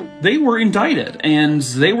men, they were indicted, and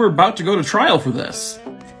they were about to go to trial for this.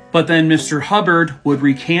 But then Mr. Hubbard would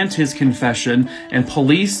recant his confession, and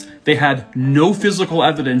police, they had no physical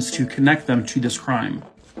evidence to connect them to this crime.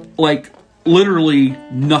 Like, literally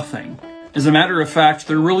nothing. As a matter of fact,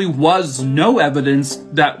 there really was no evidence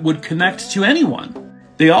that would connect to anyone.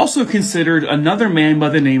 They also considered another man by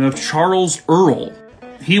the name of Charles Earl.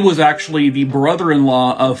 He was actually the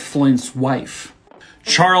brother-in-law of Flint's wife.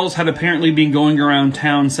 Charles had apparently been going around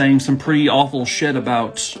town saying some pretty awful shit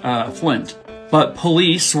about Flint. But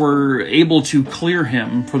police were able to clear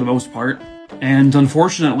him for the most part. And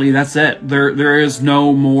unfortunately, that's it. There is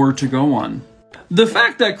no more to go on. The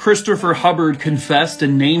fact that Christopher Hubbard confessed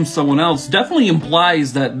and named someone else definitely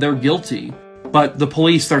implies that they're guilty. But the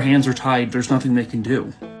police, their hands are tied. There's nothing they can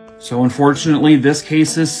do. So unfortunately, this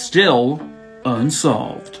case is still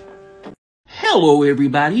unsolved. Hello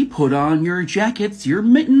everybody, put on your jackets, your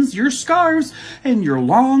mittens, your scarves, and your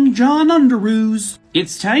long john underoos.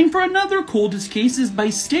 It's time for another Coldest Cases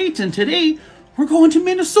by State, and today we're going to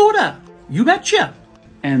Minnesota. You betcha.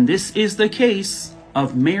 And this is the case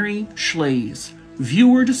of Mary Schlaze.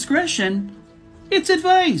 Viewer discretion, it's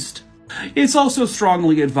advised. It's also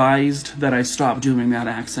strongly advised that I stop doing that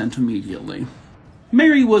accent immediately.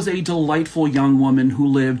 Mary was a delightful young woman who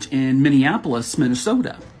lived in Minneapolis,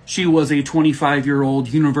 Minnesota. She was a 25-year-old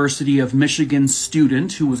University of Michigan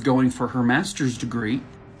student who was going for her master's degree.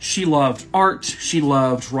 She loved art, she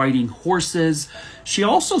loved riding horses. She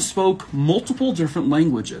also spoke multiple different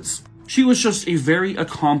languages. She was just a very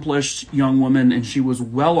accomplished young woman, and she was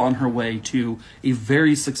well on her way to a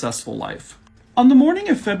very successful life. On the morning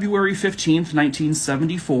of February 15th,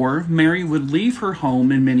 1974, Mary would leave her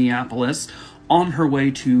home in Minneapolis on her way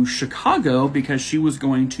to Chicago because she was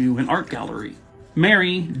going to an art gallery.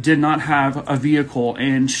 Mary did not have a vehicle,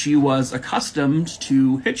 and she was accustomed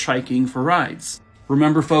to hitchhiking for rides.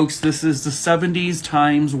 Remember, folks, this is the 70s.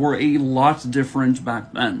 Times were a lot different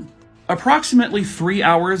back then. Approximately 3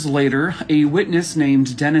 hours later, a witness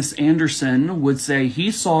named Dennis Anderson would say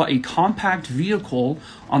he saw a compact vehicle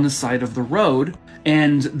on the side of the road,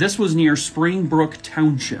 and this was near Springbrook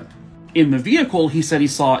Township. In the vehicle, he said he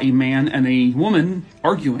saw a man and a woman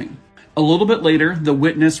arguing. A little bit later, the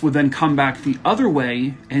witness would then come back the other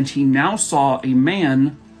way, and he now saw a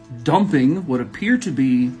man dumping what appeared to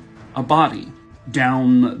be a body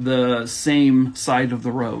down the same side of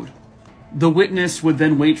the road. The witness would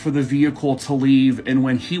then wait for the vehicle to leave, and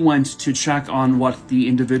when he went to check on what the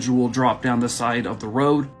individual dropped down the side of the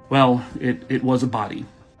road, well, it was a body.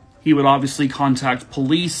 He would obviously contact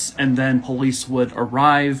police, and then police would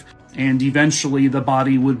arrive, and eventually the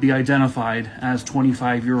body would be identified as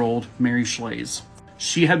 25-year-old Mary Schlaze.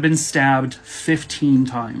 She had been stabbed 15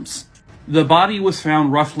 times. The body was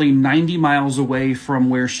found roughly 90 miles away from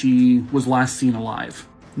where she was last seen alive.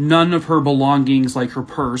 None of her belongings, like her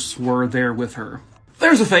purse, were there with her.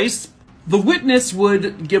 There's a face. The witness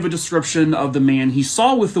would give a description of the man he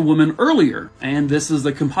saw with the woman earlier, and this is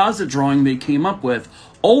the composite drawing they came up with.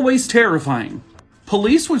 Always terrifying.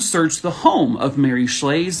 Police would search the home of Mary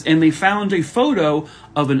Schlaze, and they found a photo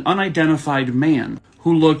of an unidentified man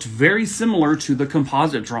who looked very similar to the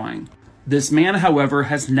composite drawing. This man, however,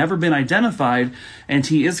 has never been identified, and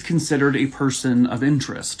he is considered a person of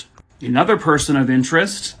interest. Another person of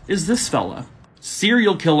interest is this fella,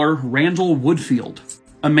 serial killer Randall Woodfield,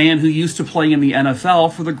 a man who used to play in the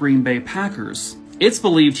NFL for the Green Bay Packers. It's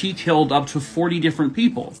believed he killed up to 40 different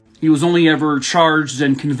people. He was only ever charged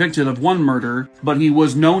and convicted of one murder, but he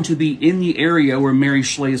was known to be in the area where Mary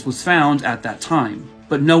Schlaze was found at that time.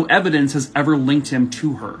 But no evidence has ever linked him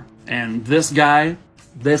to her. And this guy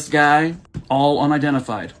This guy, all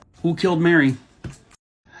unidentified. Who killed Mary?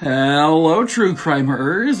 Hello, true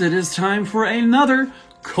crimerers. It is time for another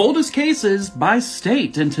Coldest Cases by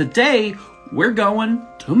State, and today we're going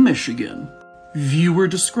to Michigan. Viewer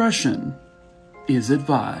discretion is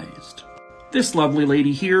advised. This lovely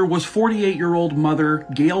lady here was 48-year-old mother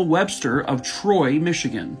Gail Webster of Troy,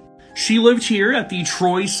 Michigan. She lived here at the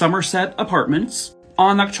Troy Somerset Apartments.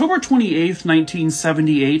 On October 28,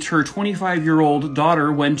 1978, her 25-year-old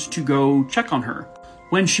daughter went to go check on her.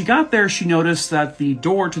 When she got there, she noticed that the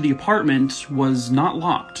door to the apartment was not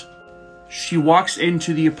locked. She walks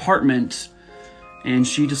into the apartment and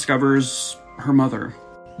she discovers her mother.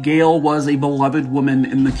 Gail was a beloved woman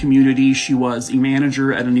in the community. She was a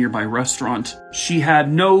manager at a nearby restaurant. She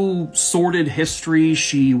had no sordid history.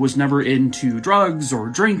 She was never into drugs or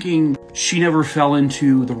drinking. She never fell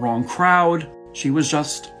into the wrong crowd. She was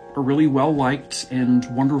just a really well-liked and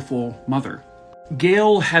wonderful mother.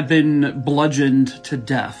 Gail had been bludgeoned to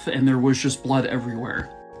death, and there was just blood everywhere.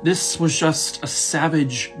 This was just a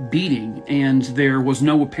savage beating, and there was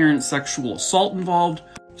no apparent sexual assault involved.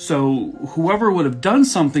 So whoever would have done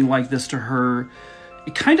something like this to her,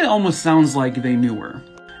 it kind of almost sounds like they knew her.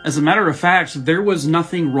 As a matter of fact, there was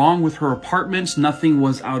nothing wrong with her apartment. Nothing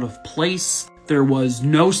was out of place. There was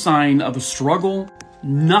no sign of a struggle.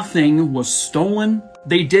 Nothing was stolen.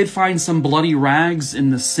 They did find some bloody rags in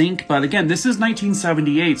the sink, but again, this is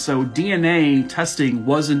 1978, so DNA testing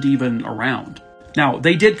wasn't even around. Now,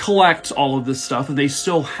 they did collect all of this stuff, and they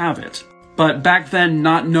still have it. But back then,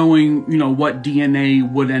 not knowing, what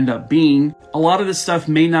DNA would end up being, a lot of this stuff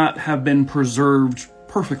may not have been preserved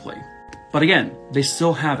perfectly. But again, they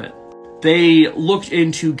still have it. They looked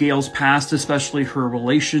into Gail's past, especially her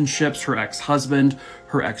relationships, her ex-husband,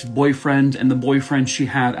 her ex-boyfriend, and the boyfriend she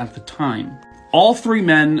had at the time. All three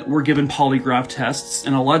men were given polygraph tests,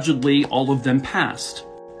 and allegedly all of them passed.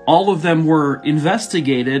 All of them were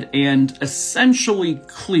investigated and essentially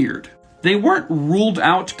cleared. They weren't ruled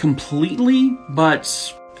out completely,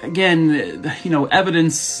 but again,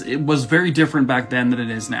 evidence was very different back then than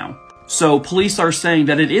it is now. So police are saying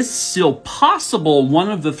that it is still possible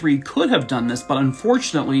one of the three could have done this, but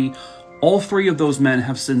unfortunately, all three of those men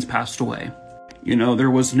have since passed away.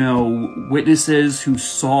 There was no witnesses who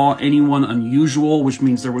saw anyone unusual, which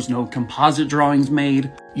means there was no composite drawings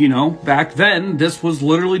made. Back then, this was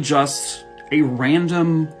literally just a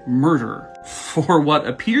random murder for what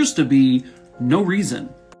appears to be no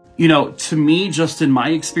reason. To me, just in my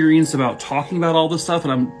experience about talking about all this stuff,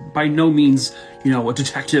 and I'm by no means, a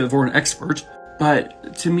detective or an expert,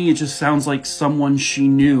 but to me, it just sounds like someone she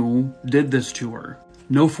knew did this to her.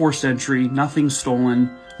 No forced entry, nothing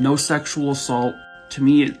stolen, no sexual assault. To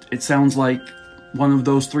me, it sounds like one of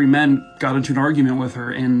those three men got into an argument with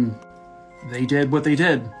her and they did what they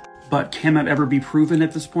did. But can that ever be proven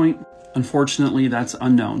at this point? Unfortunately, that's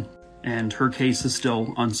unknown, and her case is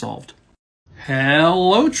still unsolved.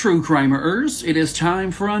 Hello, true crimerers. It is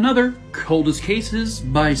time for another Coldest Cases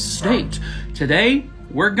by State. Today,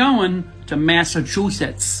 we're going to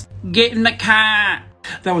Massachusetts. Get in the car!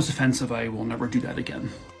 That was offensive. I will never do that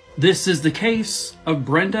again. This is the case of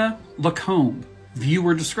Brenda Lacombe.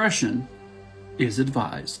 Viewer discretion is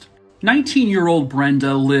advised. 19-year-old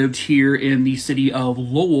Brenda lived here in the city of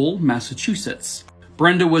Lowell, Massachusetts.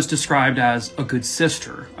 Brenda was described as a good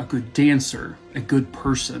sister, a good dancer, a good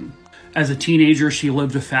person. As a teenager, she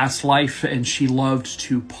lived a fast life and she loved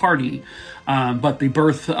to party. But the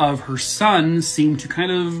birth of her son seemed to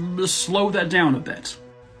kind of slow that down a bit.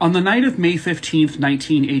 On the night of May 15th,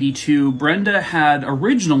 1982, Brenda had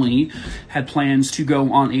originally had plans to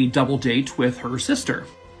go on a double date with her sister.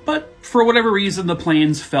 But for whatever reason, the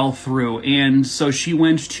plans fell through, and so she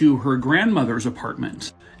went to her grandmother's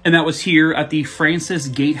apartment. And that was here at the Francis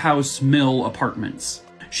Gatehouse Mill Apartments.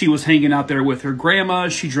 She was hanging out there with her grandma,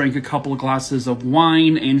 she drank a couple of glasses of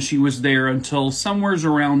wine, and she was there until somewhere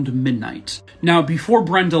around midnight. Now, before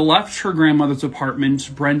Brenda left her grandmother's apartment,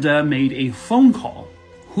 Brenda made a phone call.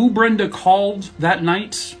 Who Brenda called that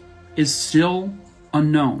night is still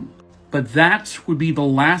unknown. But that would be the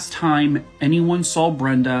last time anyone saw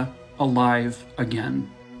Brenda alive again.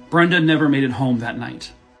 Brenda never made it home that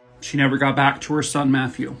night. She never got back to her son,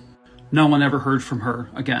 Matthew. No one ever heard from her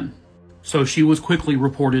again. So she was quickly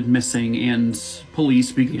reported missing and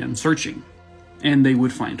police began searching. And they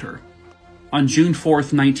would find her. On June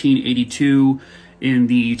 4th, 1982, in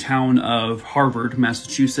the town of Harvard,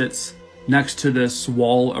 Massachusetts, next to this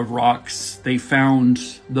wall of rocks, they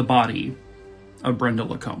found the body of Brenda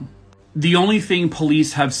Lacombe. The only thing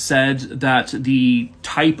police have said that the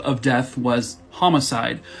type of death was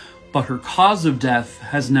homicide, but her cause of death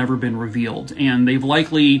has never been revealed, and they've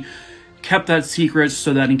likely kept that secret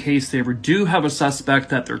so that in case they ever do have a suspect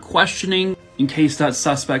that they're questioning, in case that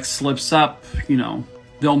suspect slips up,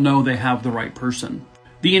 they'll know they have the right person.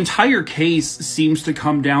 The entire case seems to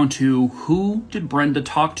come down to who did Brenda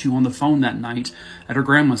talk to on the phone that night at her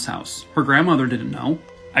grandma's house. Her grandmother didn't know.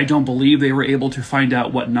 I don't believe they were able to find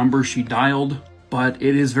out what number she dialed, but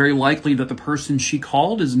it is very likely that the person she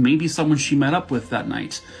called is maybe someone she met up with that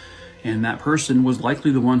night, and that person was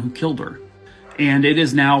likely the one who killed her. And it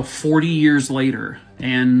is now 40 years later,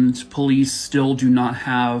 and police still do not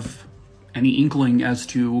have any inkling as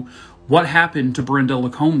to what happened to Brenda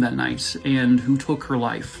Lacombe that night and who took her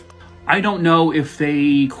life. I don't know if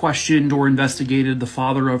they questioned or investigated the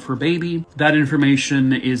father of her baby. That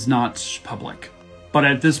information is not public. But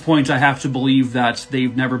at this point, I have to believe that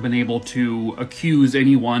they've never been able to accuse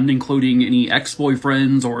anyone, including any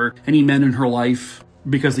ex-boyfriends or any men in her life,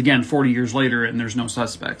 because again, 40 years later and there's no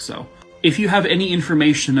suspect. So if you have any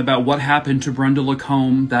information about what happened to Brenda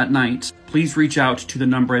Lacombe that night, please reach out to the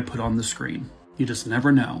number I put on the screen. You just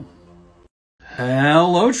never know.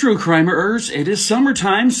 Hello, true crimerers. It is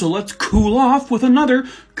summertime, so let's cool off with another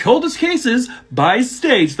Coldest Cases by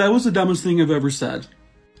State. That was the dumbest thing I've ever said.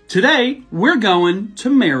 Today, we're going to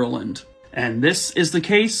Maryland, and this is the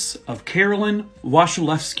case of Carolyn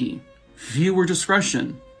Wasilewski. Viewer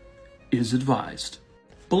discretion is advised.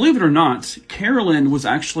 Believe it or not, Carolyn was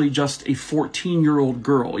actually just a 14-year-old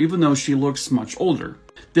girl, even though she looks much older.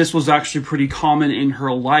 This was actually pretty common in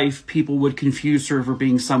her life. People would confuse her for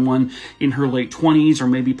being someone in her late 20s or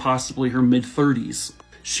maybe possibly her mid-30s.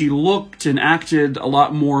 She looked and acted a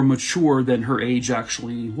lot more mature than her age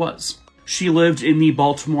actually was. She lived in the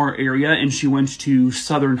Baltimore area and she went to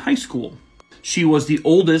Southern High School. She was the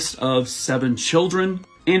oldest of 7 children,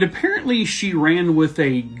 and apparently she ran with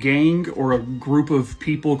a gang or a group of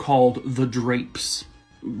people called the Drapes.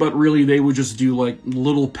 But really they would just do like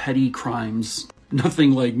little petty crimes.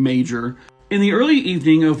 Nothing like major. In the early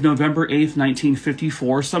evening of November 8th,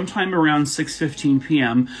 1954, sometime around 6:15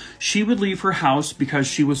 p.m., she would leave her house because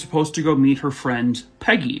she was supposed to go meet her friend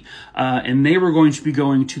Peggy, and they were going to be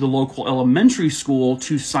going to the local elementary school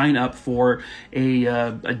to sign up for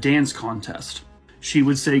a dance contest. She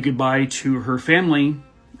would say goodbye to her family,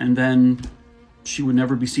 and then she would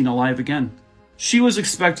never be seen alive again. She was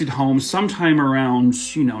expected home sometime around,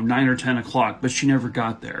 9 or 10 o'clock, but she never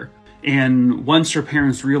got there. And once her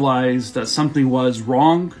parents realized that something was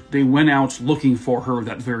wrong, they went out looking for her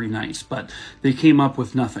that very night, but they came up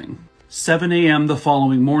with nothing. 7 a.m. the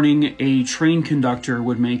following morning, a train conductor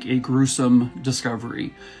would make a gruesome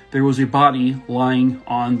discovery. There was a body lying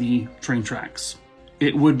on the train tracks.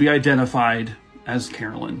 It would be identified as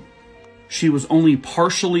Carolyn. She was only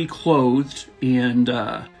partially clothed, and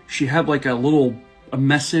she had like a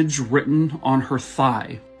message written on her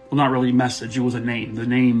thigh. Well, not really a message, it was a name. The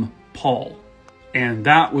name Paul, and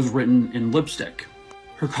that was written in lipstick.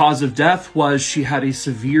 Her cause of death was she had a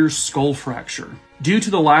severe skull fracture. Due to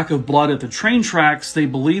the lack of blood at the train tracks, they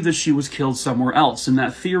believed that she was killed somewhere else, and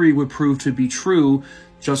that theory would prove to be true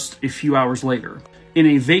just a few hours later. In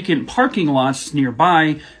a vacant parking lot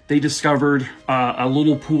nearby, they discovered a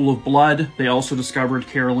little pool of blood. They also discovered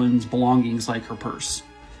Carolyn's belongings like her purse.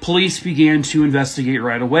 Police began to investigate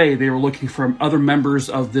right away. They were looking for other members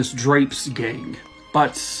of this Drapes gang,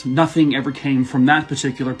 but nothing ever came from that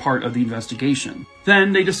particular part of the investigation.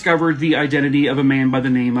 Then they discovered the identity of a man by the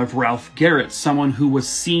name of Ralph Garrett, someone who was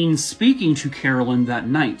seen speaking to Carolyn that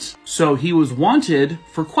night. So he was wanted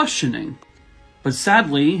for questioning. But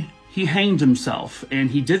sadly, he hanged himself, and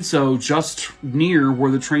he did so just near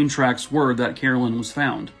where the train tracks were that Carolyn was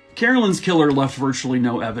found. Carolyn's killer left virtually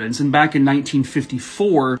no evidence, and back in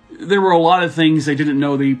 1954, there were a lot of things they didn't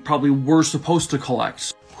know they probably were supposed to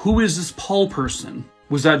collect. Who is this Paul person?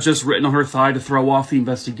 Was that just written on her thigh to throw off the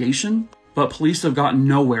investigation? But police have gotten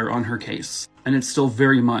nowhere on her case, and it's still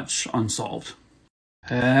very much unsolved.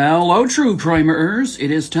 Hello, true crimerers.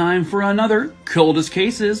 It is time for another Coldest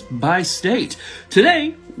Cases by State.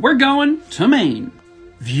 Today, we're going to Maine.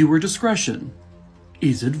 Viewer discretion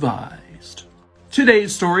is advised.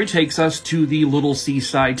 Today's story takes us to the little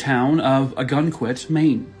seaside town of Ogunquit,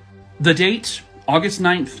 Maine. The date, August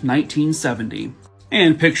 9th, 1970.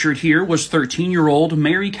 And pictured here was 13-year-old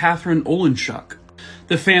Mary Catherine Olenchuk.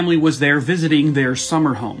 The family was there visiting their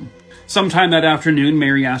summer home. Sometime that afternoon,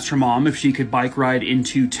 Mary asked her mom if she could bike ride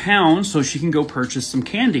into town so she can go purchase some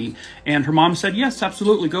candy, and her mom said, yes,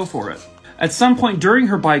 absolutely, go for it. At some point during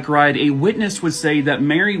her bike ride, a witness would say that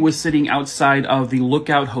Mary was sitting outside of the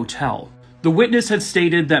Lookout Hotel. The witness had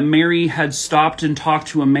stated that Mary had stopped and talked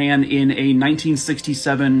to a man in a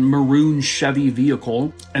 1967 maroon Chevy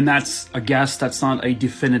vehicle, and that's a guess, that's not a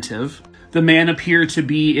definitive. The man appeared to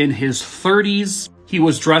be in his 30s. He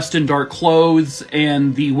was dressed in dark clothes,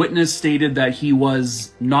 and the witness stated that he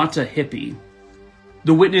was not a hippie.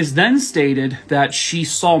 The witness then stated that she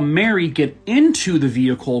saw Mary get into the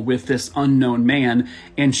vehicle with this unknown man,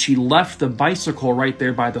 and she left the bicycle right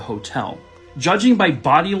there by the hotel. Judging by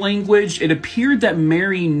body language, it appeared that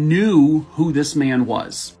Mary knew who this man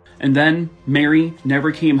was. And then Mary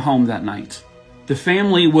never came home that night. The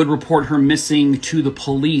family would report her missing to the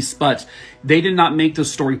police, but they did not make the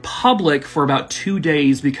story public for about 2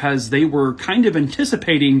 days because they were kind of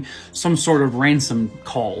anticipating some sort of ransom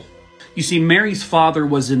call. You see, Mary's father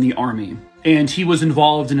was in the army, and he was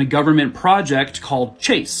involved in a government project called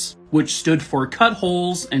CHASE, which stood for Cut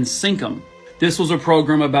Holes and Sink 'em. This was a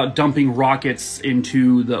program about dumping rockets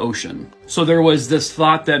into the ocean. So there was this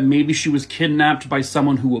thought that maybe she was kidnapped by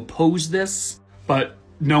someone who opposed this, but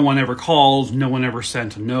no one ever called, no one ever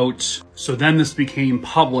sent a note. So then this became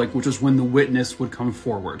public, which is when the witness would come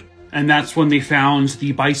forward. And that's when they found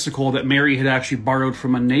the bicycle that Mary had actually borrowed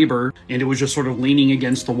from a neighbor, and it was just sort of leaning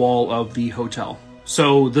against the wall of the hotel.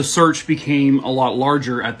 So the search became a lot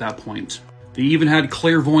larger at that point. They even had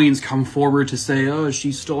clairvoyants come forward to say, oh,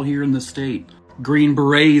 she's still here in the state. Green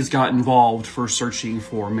Berets got involved for searching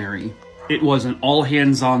for Mary. It was an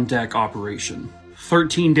all-hands-on-deck operation.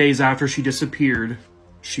 13 days after she disappeared,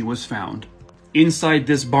 she was found. Inside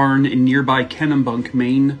this barn in nearby Kennebunk,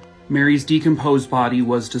 Maine, Mary's decomposed body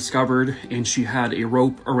was discovered, and she had a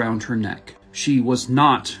rope around her neck. She was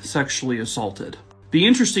not sexually assaulted. The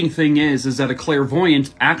interesting thing is that a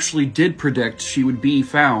clairvoyant actually did predict she would be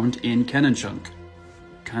found in Kennechunk.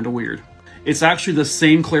 Kinda weird. It's actually the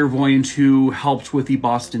same clairvoyant who helped with the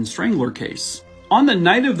Boston Strangler case. On the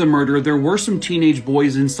night of the murder, there were some teenage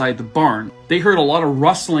boys inside the barn. They heard a lot of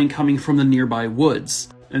rustling coming from the nearby woods,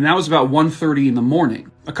 and that was about 1:30 in the morning.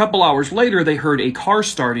 A couple hours later, they heard a car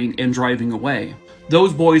starting and driving away.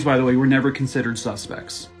 Those boys, by the way, were never considered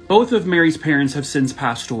suspects. Both of Mary's parents have since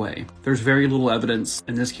passed away. There's very little evidence,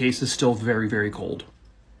 and this case is still very, very cold.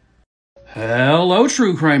 Hello,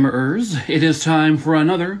 true crimerers. It is time for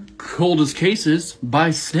another Coldest Cases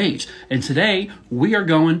by State. And today, we are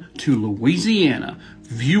going to Louisiana.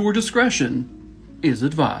 Viewer discretion is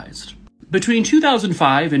advised. Between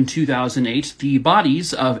 2005 and 2008, the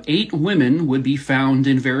bodies of 8 women would be found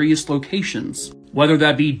in various locations, whether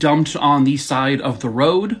that be dumped on the side of the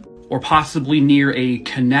road, or possibly near a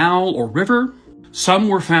canal or river. Some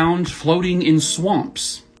were found floating in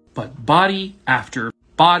swamps, but body after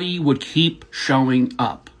body would keep showing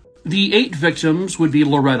up. The 8 victims would be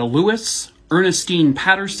Loretta Lewis, Ernestine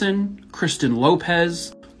Patterson, Kristen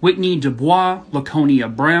Lopez, Whitney Dubois, Laconia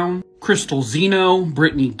Brown, Crystal Zeno,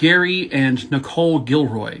 Brittany Gary, and Nicole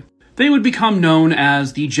Gilroy. They would become known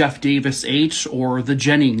as the Jeff Davis 8 or the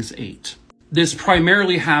Jennings 8. This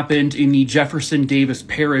primarily happened in the Jefferson Davis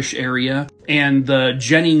Parish area, and the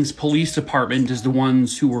Jennings Police Department is the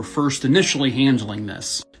ones who were first initially handling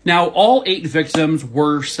this. Now, all 8 victims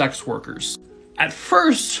were sex workers. At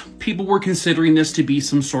first, people were considering this to be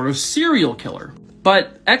some sort of serial killer.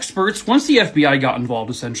 But experts, once the FBI got involved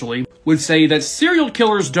essentially, would say that serial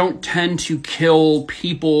killers don't tend to kill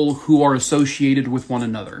people who are associated with one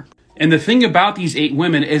another. And the thing about these 8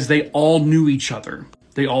 women is they all knew each other.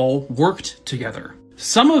 They all worked together.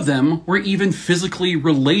 Some of them were even physically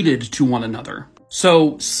related to one another.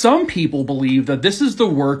 So some people believe that this is the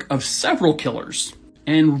work of several killers,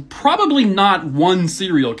 and probably not one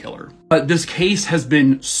serial killer. But this case has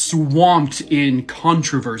been swamped in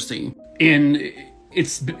controversy, and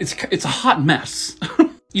it's a hot mess.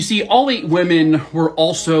 You see, all 8 women were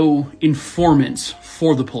also informants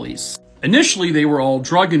for the police. Initially, they were all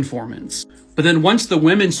drug informants. But then once the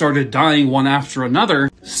women started dying one after another,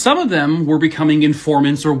 some of them were becoming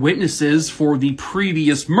informants or witnesses for the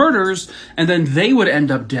previous murders, and then they would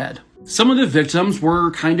end up dead. Some of the victims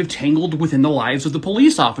were kind of tangled within the lives of the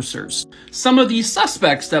police officers. Some of the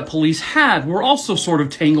suspects that police had were also sort of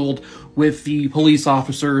tangled with the police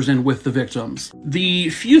officers and with the victims. The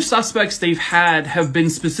few suspects they've had have been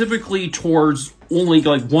specifically towards only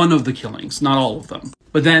like one of the killings, not all of them.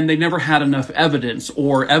 But then they never had enough evidence,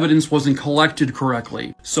 or evidence wasn't collected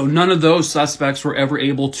correctly. So none of those suspects were ever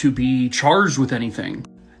able to be charged with anything.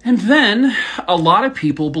 And then a lot of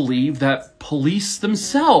people believe that police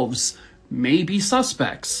themselves may be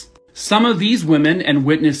suspects. Some of these women and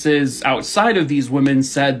witnesses outside of these women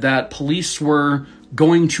said that police were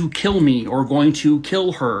going to kill me or going to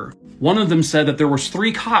kill her. One of them said that there was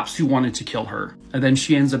 3 cops who wanted to kill her, and then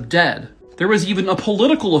she ends up dead. There was even a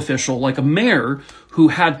political official, like a mayor, who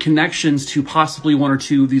had connections to possibly 1 or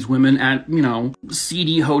 2 of these women at,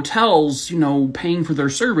 seedy hotels, paying for their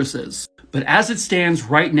services. But as it stands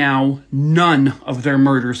right now, none of their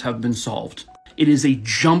murders have been solved. It is a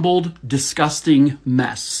jumbled, disgusting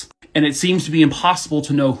mess. And it seems to be impossible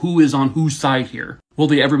to know who is on whose side here. Will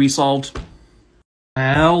they ever be solved?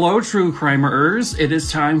 Hello, true crimerers. It is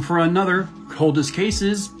time for another Coldest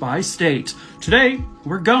Cases by State. Today,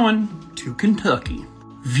 we're going to Kentucky.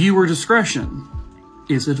 Viewer discretion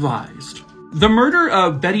is advised. The murder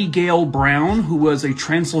of Betty Gale Brown, who was a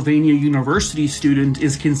Transylvania University student,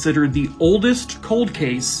 is considered the oldest cold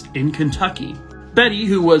case in Kentucky. Betty,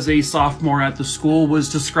 who was a sophomore at the school,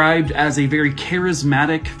 was described as a very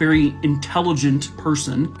charismatic, very intelligent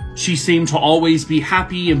person. She seemed to always be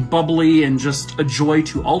happy and bubbly and just a joy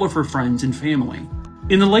to all of her friends and family.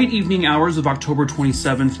 In the late evening hours of October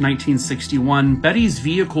 27th, 1961, Betty's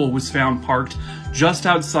vehicle was found parked just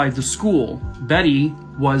outside the school. Betty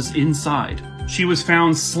was inside. She was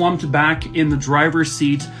found slumped back in the driver's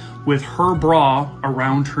seat with her bra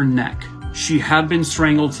around her neck. She had been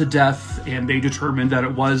strangled to death, and they determined that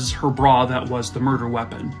it was her bra that was the murder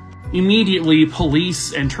weapon. Immediately,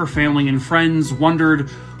 police and her family and friends wondered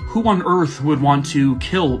who on earth would want to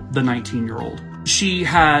kill the 19-year-old. She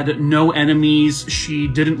had no enemies. She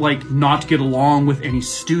didn't, not get along with any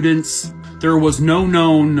students. There was no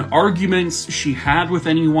known arguments she had with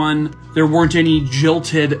anyone. There weren't any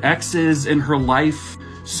jilted exes in her life.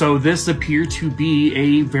 So this appeared to be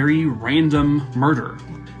a very random murder.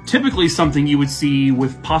 Typically something you would see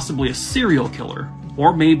with possibly a serial killer,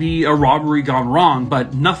 or maybe a robbery gone wrong,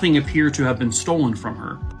 but nothing appeared to have been stolen from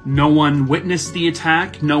her. No one witnessed the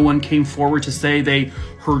attack. No one came forward to say they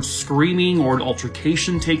heard screaming or an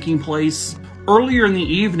altercation taking place. Earlier in the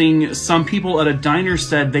evening, some people at a diner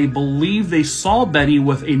said they believed they saw Betty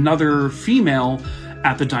with another female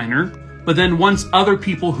at the diner. But then once other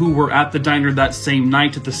people who were at the diner that same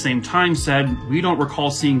night at the same time said, "We don't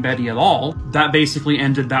recall seeing Betty at all," that basically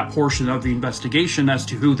ended that portion of the investigation as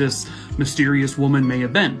to who this mysterious woman may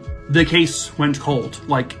have been. The case went cold,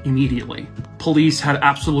 immediately. Police had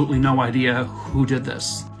absolutely no idea who did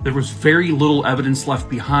this. There was very little evidence left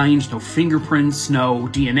behind, no fingerprints, no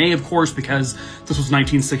DNA, of course, because this was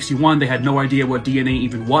 1961. They had no idea what DNA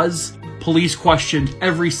even was. Police questioned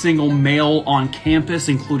every single male on campus,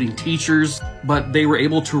 including teachers, but they were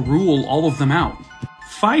able to rule all of them out.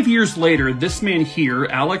 5 years later, this man here,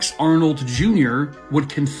 Alex Arnold Jr., would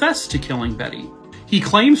confess to killing Betty. He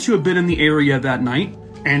claims to have been in the area that night,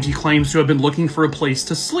 and he claims to have been looking for a place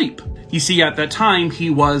to sleep. You see, at that time,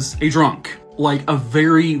 he was a drunk, a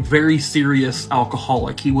very, very serious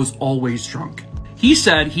alcoholic. He was always drunk. He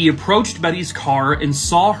said he approached Betty's car and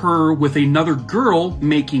saw her with another girl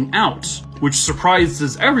making out, which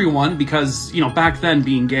surprises everyone because, back then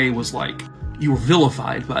being gay was you were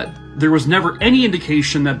vilified, but there was never any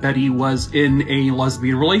indication that Betty was in a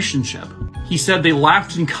lesbian relationship. He said they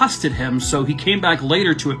laughed and cussed at him, so he came back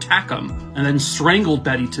later to attack him and then strangled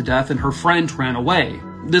Betty to death, and her friend ran away.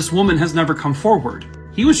 This woman has never come forward.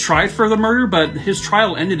 He was tried for the murder, but his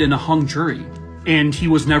trial ended in a hung jury. And he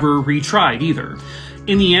was never retried either.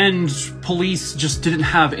 In the end, police just didn't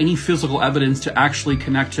have any physical evidence to actually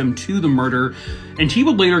connect him to the murder, and he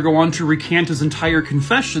would later go on to recant his entire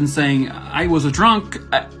confession saying, "I was a drunk."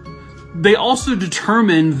 They also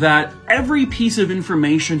determined that every piece of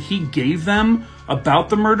information he gave them about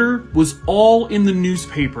the murder was all in the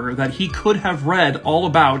newspaper that he could have read all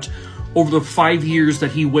about over the 5 years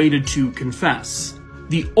that he waited to confess.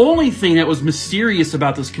 The only thing that was mysterious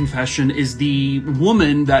about this confession is the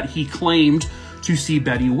woman that he claimed to see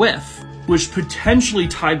Betty with, which potentially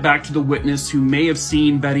tied back to the witness who may have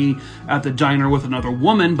seen Betty at the diner with another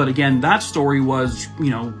woman, but again, that story was,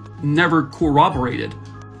 never corroborated.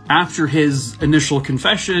 After his initial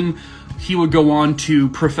confession, he would go on to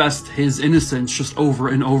profess his innocence just over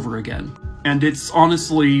and over again. And it's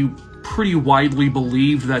honestly pretty widely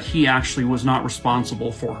believed that he actually was not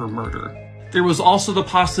responsible for her murder. There was also the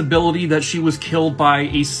possibility that she was killed by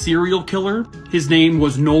a serial killer. His name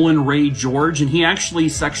was Nolan Ray George, and he actually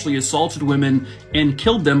sexually assaulted women and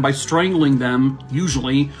killed them by strangling them,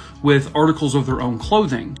 usually, with articles of their own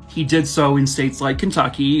clothing. He did so in states like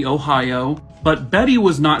Kentucky, Ohio, but Betty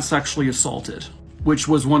was not sexually assaulted, which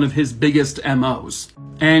was one of his biggest MOs.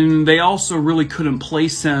 And they also really couldn't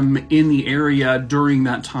place him in the area during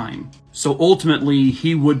that time. So ultimately,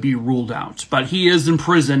 he would be ruled out, but he is in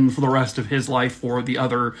prison for the rest of his life for the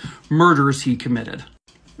other murders he committed.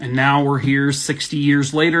 And now we're here 60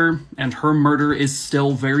 years later, and her murder is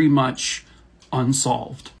still very much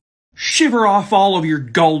unsolved. Shiver off all of your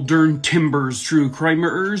goddamn timbers, true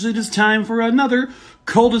crimerers. It is time for another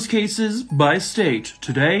Coldest Cases by State.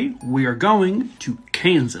 Today, we are going to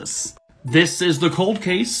Kansas. This is the cold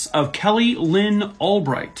case of Kelly Lynn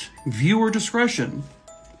Albright. Viewer discretion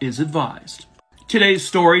is advised. Today's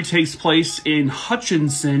story takes place in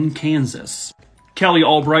Hutchinson, Kansas. Kelly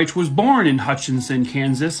Albright was born in Hutchinson,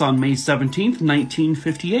 Kansas on May 17,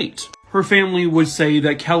 1958. Her family would say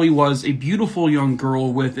that Kelly was a beautiful young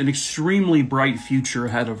girl with an extremely bright future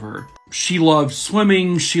ahead of her. She loved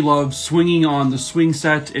swimming, she loved swinging on the swing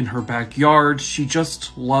set in her backyard, she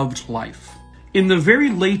just loved life. In the very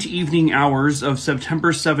late evening hours of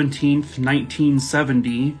September 17,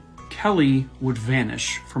 1970, Kelly would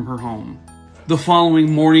vanish from her home. The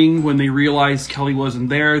following morning, when they realized Kelly wasn't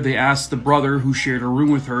there, they asked the brother who shared a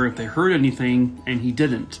room with her if they heard anything, and he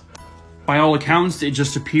didn't. By all accounts, it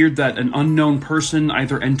just appeared that an unknown person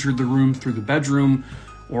either entered the room through the bedroom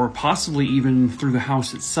or possibly even through the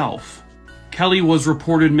house itself. Kelly was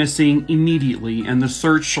reported missing immediately, and the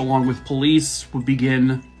search, along with police, would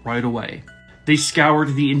begin right away. They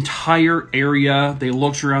scoured the entire area, they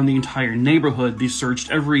looked around the entire neighborhood, they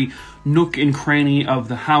searched every nook and cranny of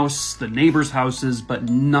the house, the neighbors' houses, but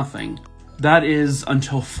nothing. That is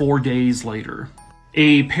until 4 days later.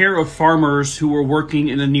 A pair of farmers who were working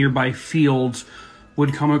in a nearby field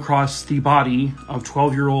would come across the body of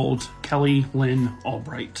 12-year-old Kelly Lynn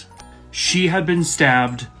Albright. She had been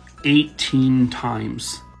stabbed 18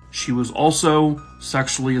 times. She was also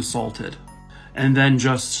sexually assaulted and then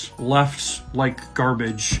just left like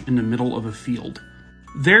garbage in the middle of a field.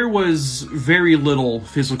 There was very little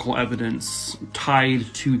physical evidence tied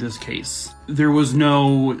to this case. There was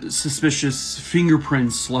no suspicious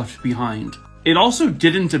fingerprints left behind. It also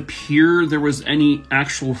didn't appear there was any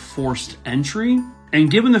actual forced entry, and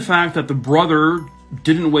given the fact that the brother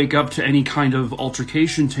didn't wake up to any kind of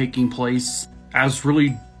altercation taking place, as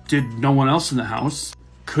really did no one else in the house,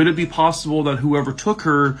 could it be possible that whoever took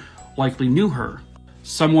her likely knew her?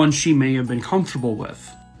 Someone she may have been comfortable with.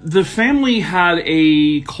 The family had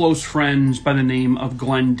a close friend by the name of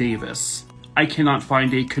Glenn Davis. I cannot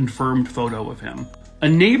find a confirmed photo of him. A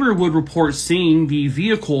neighbor would report seeing the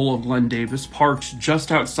vehicle of Glenn Davis parked just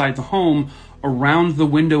outside the home around the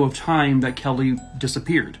window of time that Kelly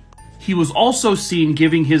disappeared. He was also seen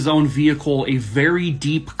giving his own vehicle a very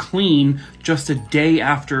deep clean just a day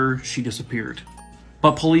after she disappeared.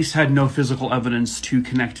 But police had no physical evidence to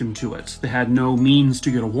connect him to it. They had no means to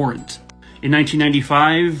get a warrant. In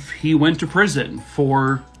 1995, he went to prison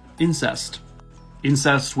for incest.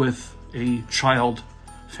 Incest with a child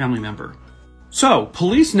family member. So,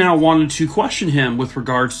 police now wanted to question him with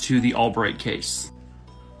regards to the Albright case.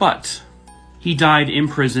 But he died in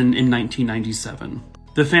prison in 1997.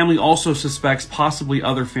 The family also suspects possibly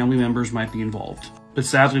other family members might be involved. But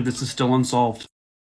sadly, this is still unsolved.